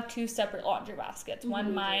 We have 2 separate laundry baskets, one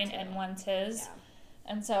we do mine too. and one's his. Yeah.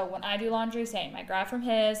 And so when I do laundry, same. I grab from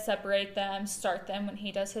his, separate them, start them. When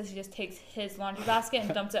he does his, he just takes his laundry basket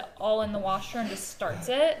and dumps it all in the washer and just starts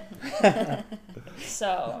it.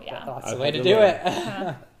 So, yeah. That's I've the way had to to do learn.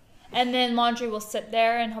 it. And then laundry will sit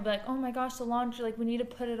there and he'll be like, oh my gosh, the laundry, like we need to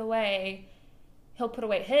put it away. He'll put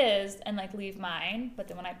away his and like leave mine. But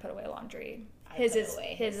then when I put away laundry, I his put is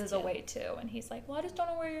away his his is too. away too. And he's like, well, I just don't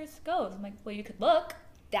know where yours goes. I'm like, well, you could look.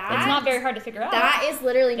 It's That not very hard to figure out. That is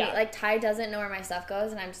literally me. Yeah. Like Ty doesn't know where my stuff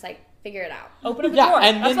goes, and I'm just like, figure it out. Open up the Yeah, drawer.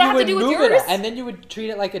 and That's then what I you have to would do with move yours. it, and then you would treat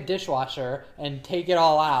it like a dishwasher and take it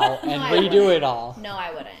all out and I redo wouldn't. it all. No,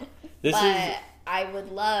 I wouldn't. This but is I would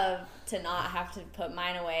love to not have to put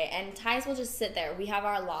mine away. And Ty's will just sit there. We have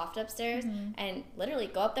our loft upstairs, and literally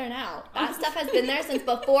go up there now. That stuff has been there since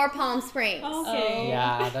before Palm Springs. Okay.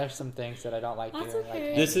 Yeah, there's some things that I don't like That's doing. okay.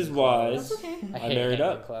 Like This is hanging why clothes. That's okay. I I hate married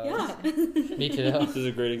hanging up. clothes. Yeah. Me too. this is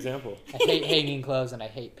a great example. I hate hanging clothes and I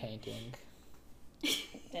hate painting.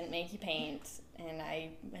 Didn't make you paint, and I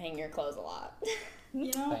hang your clothes a lot. You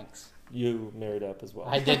know, Thanks. You married up as well.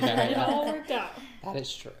 I did marry it all up. worked out. That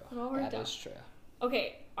is true. It all worked That out. is true.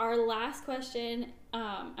 Okay, our last question.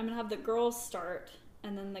 I'm gonna have the girls start,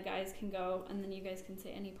 and then the guys can go, and then you guys can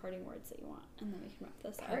say any parting words that you want, and then we can wrap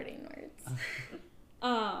this up. Parting words.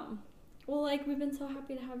 Well, like, we've been so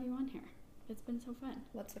happy to have you on here. It's been so fun.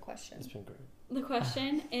 What's the question? It's been great. The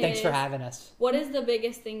question is... Thanks for having us. What is the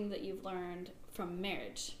biggest thing that you've learned from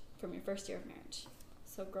marriage, from your first year of marriage?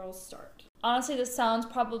 So, girls, start. Honestly, this is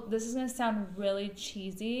going to sound really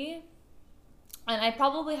cheesy. And I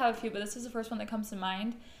probably have a few, but this is the first one that comes to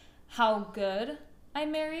mind. How good I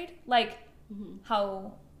married. Like,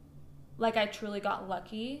 how, like, I truly got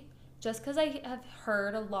lucky. Just because I have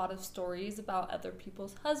heard a lot of stories about other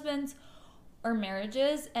people's husbands or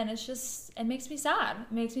marriages, and it makes me sad.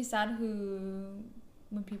 It makes me sad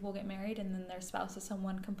when people get married and then their spouse is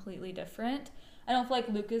someone completely different. I don't feel like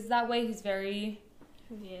Luke is that way. He's very...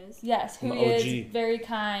 Who he is. Yes, who he is. Very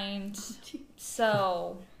kind.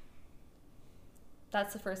 So,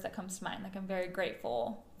 that's the first that comes to mind. Like, I'm very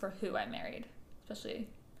grateful for who I married, especially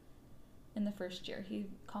in the first year. He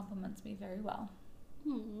compliments me very well.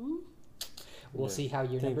 We'll see how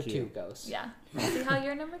year number 2 goes. Yeah, we'll see how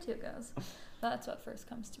year number 2 goes. That's what first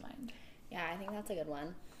comes to mind. Yeah, I think that's a good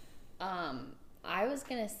one. I was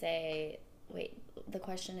gonna say, the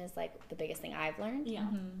question is like the biggest thing I've learned. Yeah.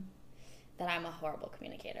 That I'm a horrible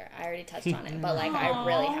communicator. I already touched on it, but like I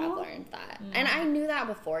really have learned that, and I knew that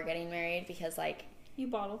before getting married because like you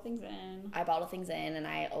bottle things in. I bottle things in, and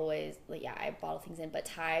I always I bottle things in. But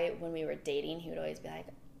Ty, when we were dating, he would always be like,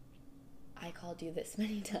 I called you this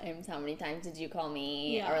many times. How many times did you call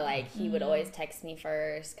me? Yeah. Or like he would always text me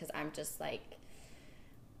first because I'm just like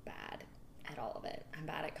bad at all of it. I'm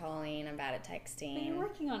bad at calling. I'm bad at texting. But you're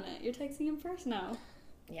working on it. You're texting him first now.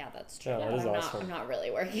 Yeah, that's true. Yeah, that But is awesome. I'm not really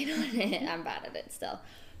working on it. I'm bad at it still.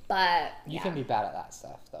 But You can be bad at that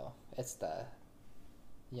stuff, though. It's the,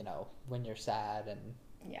 when you're sad and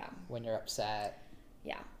when you're upset.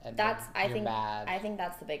 Yeah, And that's when you're mad. I think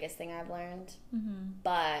that's the biggest thing I've learned.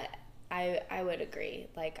 But I would agree.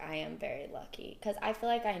 Like, I am very lucky because I feel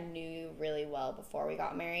like I knew really well before we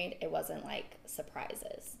got married. It wasn't like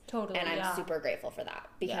surprises. Totally, And I'm yeah. super grateful for that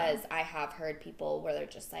because I have heard people where they're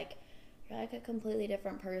just like, you're like a completely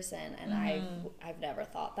different person, and I've never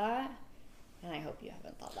thought that, and I hope you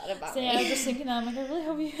haven't thought that about me. Yeah, I was just thinking that. I'm like, I really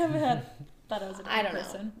hope you haven't thought I was a I different don't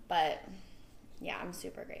person. know, but yeah, I'm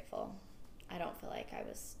super grateful. I don't feel like I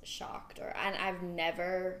was shocked and I've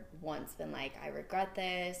never once been like, I regret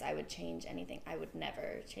this, I would change anything. I would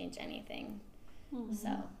never change anything. So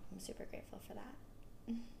I'm super grateful for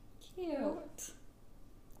that. Cute.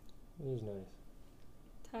 It was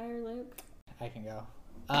nice. Ty or Luke? I can go.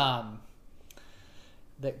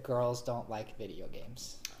 That girls don't like video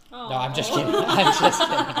games. Oh. No, I'm just kidding. I'm just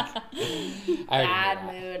kidding. I Bad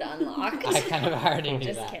already knew mood unlocked. that. I kind of already knew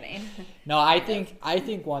Just that. kidding. No, I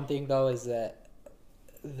think one thing though is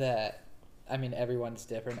that I mean everyone's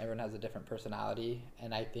different. Everyone has a different personality,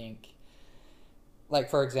 and I think, like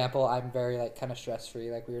for example, I'm very like kind of stress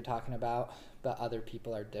free, like we were talking about, but other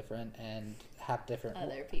people are different and have different.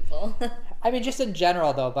 Other people. I mean, just in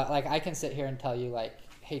general though, but like I can sit here and tell you like,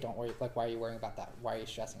 hey, don't worry. Like, why are you worrying about that? Why are you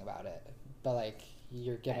stressing about it? But like,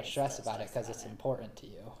 you're gonna I stress still about it stress because it's about it. important to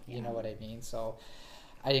you. Yeah. You know what I mean? So,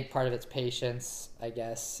 I think part of it's patience, I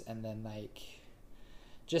guess, and then like,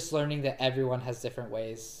 just learning that everyone has different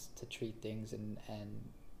ways to treat things and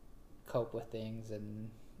cope with things and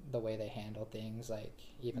the way they handle things. Like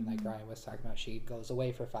even like Ryan was talking about, she goes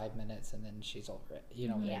away for 5 minutes and then she's over it. You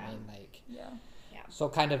know what Yeah. I mean? Like, Yeah. so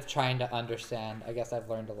kind of trying to understand. I guess I've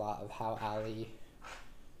learned a lot of how Allie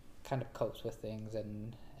kind of copes with things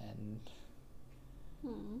and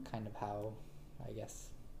kind of how, I guess,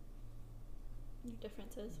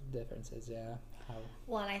 differences, yeah. How,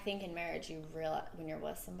 Well, and I think in marriage, you realize when you're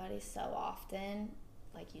with somebody so often,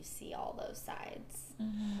 like you see all those sides. You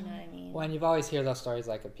know what I mean? well, and you've always hear those stories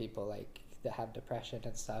like of people like that have depression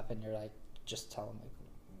and stuff, and you're like, just tell them like,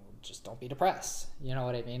 just don't be depressed. You know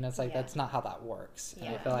what I mean? It's like, Yeah. that's not how that works. And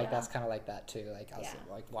I Yeah. feel like Yeah. that's kind of like that too. Like, I'll say,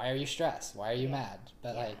 Yeah. like, why are you stressed? Why are you Yeah. mad?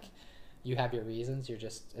 But Yeah. like, you have your reasons. You're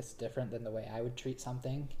just, it's different than the way I would treat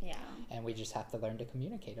something. Yeah. And we just have to learn to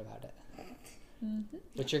communicate about it.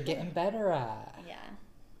 Which you're getting better at.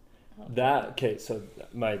 Yeah. Okay, so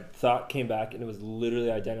my thought came back and it was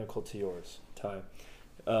literally identical to yours, Ty.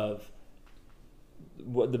 Of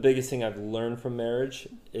what the biggest thing I've learned from marriage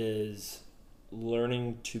is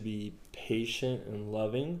learning to be patient and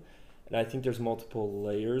loving. And I think there's multiple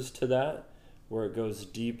layers to that where it goes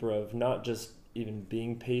deeper of not just even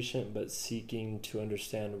being patient, but seeking to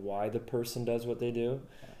understand why the person does what they do.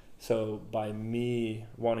 So by me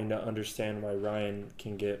wanting to understand why Ryan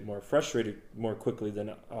can get more frustrated more quickly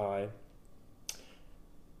than I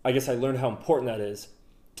guess I learned how important that is.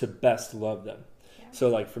 to best love them. Yeah. So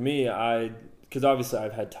like for me, because obviously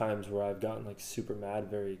I've had times where I've gotten like super mad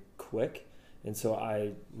very quick. And so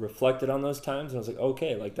I reflected on those times and I was like,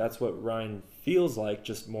 okay, like that's what Ryan feels like,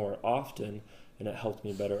 just more often. And it helped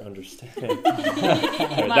me better understand. Right,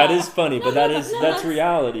 that is funny, but that's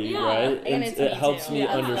reality, Yeah. right? And it's it me helps too. me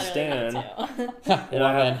Yeah, understand. literally me too. And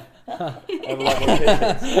I have a lot more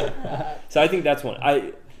patience. So I think that's one.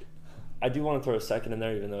 I do want to throw a second in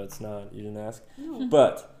there, even though it's not, you didn't ask. No.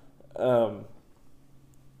 But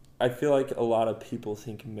I feel like a lot of people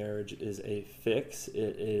think marriage is a fix.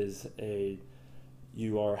 It is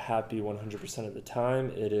you are happy 100% of the time.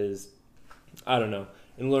 It is, I don't know.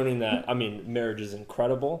 And learning that, I mean, marriage is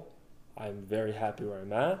incredible. I'm very happy where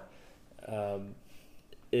I'm at.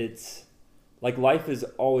 It's like life is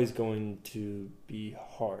always going to be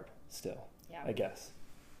hard still, Yeah. I guess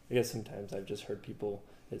sometimes I've just heard people,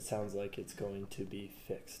 it sounds like it's going to be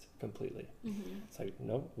fixed completely. Mm-hmm. It's like,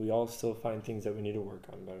 no, we all still find things that we need to work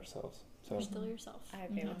on about ourselves. So You're still yourself. I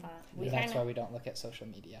agree with that. That's why we don't look at social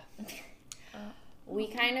media. We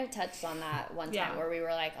kind of touched on that one time Yeah. where we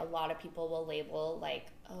were like, a lot of people will label like,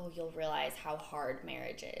 oh, you'll realize how hard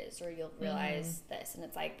marriage is, or you'll realize this, and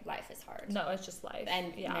it's like life is hard. No, it's just life.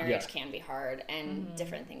 And yeah. marriage can be hard, and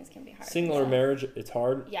different things can be hard. single or So- marriage, it's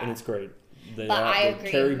hard Yeah. and it's great. They But I they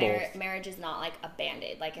carry agree, both. marriage is not like a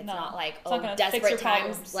band-aid. Like, it's No. not like, It's not oh, gonna fix desperate your times,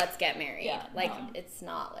 problems. let's get married. Yeah, Like, no. it's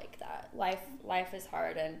not like that. Life is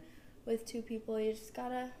hard, and with two people, you just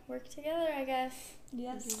gotta work together, I guess.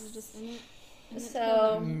 Yes. You're just in it.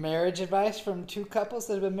 So, Marriage advice from two couples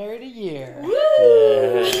that have been married a year.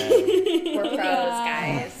 Yeah. we're pros,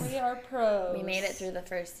 guys. We are pros. We made it through the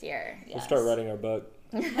first year. Yes. We'll start writing our book.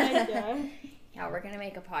 Yeah. Yeah, we're gonna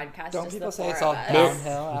make a podcast. Don't just people the say four it's of all us.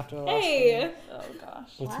 downhill after the last Hey, Oh gosh.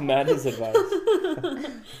 What's What? Maddie's advice?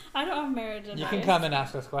 I don't have marriage advice. You can come and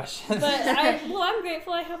ask us questions. But I'm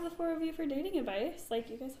grateful I have the four of you for dating advice. Like,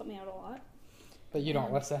 you guys help me out a lot. But you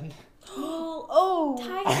don't listen. Well,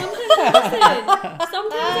 Ty, sometimes I listen.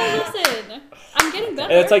 Sometimes I listen. I'm getting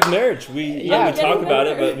better. And it's like marriage. We Yeah, we talk getting about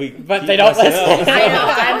it, better. but they don't messing listen. up.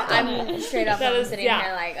 I know. I'm straight up. That I'm is- sitting yeah.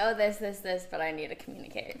 here like, oh, this, but I need to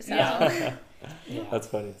communicate. So Yeah. That's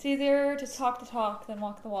funny. It's easier to talk than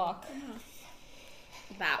walk the walk.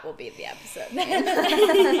 that will be the episode.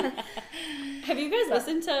 Have you guys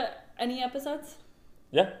listened to any episodes?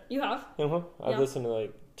 Yeah. You have? Uh-huh. I've Yeah. listened to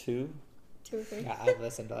like 2 2 or 3? Yeah, I've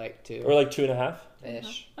listened to like or like 2.5.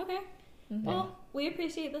 two-ish. Okay. Well, we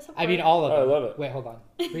appreciate the support. I mean, all of Oh, I them. love it. Wait, hold on.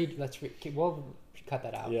 Let's read. We'll cut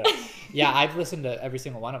that out. Yeah. Yeah, I've listened to every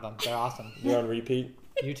single one of them. They're awesome. You're on repeat.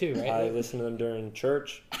 You too, right? I listen to them during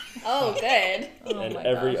church Oh, good. Oh and my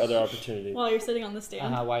every gosh. other opportunity. While you're sitting on the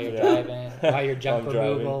stand. While you're Yeah. driving, while you're junk While I'm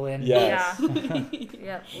driving. removal in. Yes.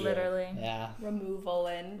 Yeah, literally. Yeah, Removal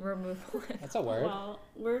and Removal. that's a word. Well,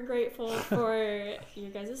 we're grateful for your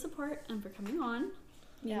guys' support and for coming on. Means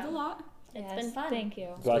Yeah. a lot. It's Yes, been fun. Thank you.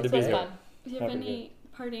 Glad to This be was here. fun. Do you have Happy to any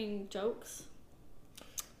parting jokes?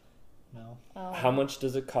 No, How much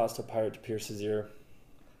does it cost a pirate to pierce his ear?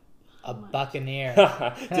 a buccaneer. Dude,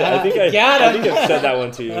 I think Got I've him. said that one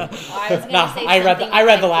to you. Oh, I was gonna No, say I read the- something I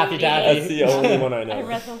read the like Laffy booty. Taffy. That's the only one I know. I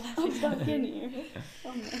read the last Buccaneer.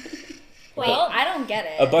 Oh, no. Wait, Well, I don't get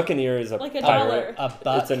it. A buccaneer is a Like a pirate. dollar. A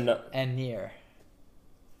buck It's a nu- and near.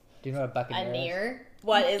 Do you know what a buccaneer A is? near?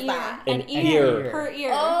 What is Ear. that? An An ear. ear. Per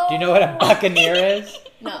ear. Oh. Do you know what a buccaneer is?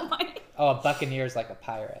 No. Oh, a buccaneer is like a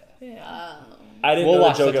pirate. I didn't We'll know the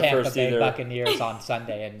watch the joke at Tampa first Bay either. Buccaneers on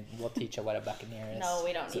Sunday, and we'll teach you what a buccaneer is. No,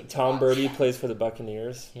 we don't So need to Tom watch Brady that. plays for the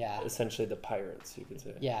Buccaneers. Yeah. Essentially the Pirates, you could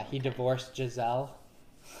say. Yeah, he divorced Giselle.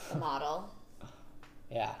 The model.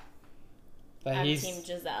 Yeah, but I'm he's Team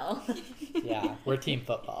Giselle. yeah. We're team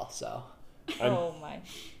football, so I'm- Oh my.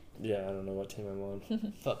 Yeah, I don't know what team I'm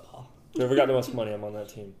on. football. Whoever got the most money, I'm on that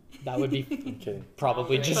team. That would be I'm kidding.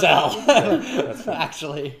 probably Probably. Giselle. That's fine.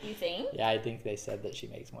 Actually, You think? yeah, I think they said that she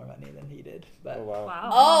makes more money than he did, but Oh, wow. Wow.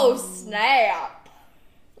 Oh, snap.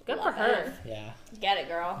 Good Love for her. yeah, Get it,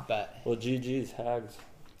 girl. but Well, GG's, Hags.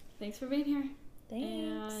 Thanks for being here.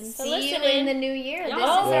 Thanks. And for See you listening. in the new year. Yes. This is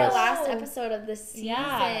our Yes. last episode of the season.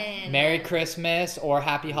 Yeah. Merry Christmas or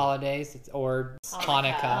Happy Holidays or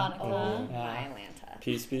Hanukkah. Hanukkah. Oh. Yeah. My Atlanta.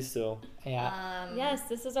 Peace be still. Yeah, Yes,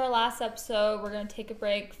 this is our last episode. We're going to take a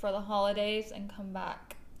break for the holidays and come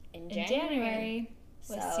back In in January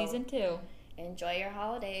with So- season 2. Enjoy your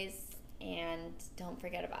holidays and don't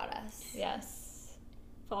forget about us. Yes.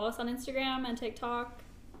 Follow us on Instagram and TikTok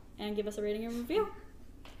and give us a rating and review.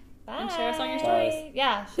 Bye. And share us on your stories.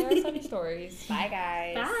 Yeah, share us on your stories. Bye,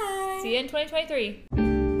 guys. Bye. See you in 2023.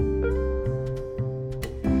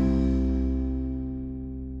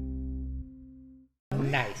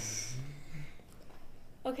 nice.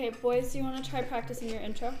 Okay. Okay, boys, do you want to try practicing your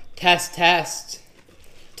intro? Test.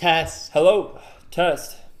 Hello,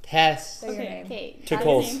 test. Test. Say your Okay. name. Okay.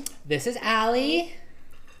 Tickles. This is Allie.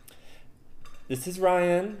 This is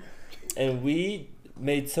Ryan, and we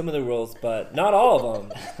made some of the rules, but not all of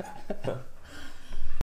them.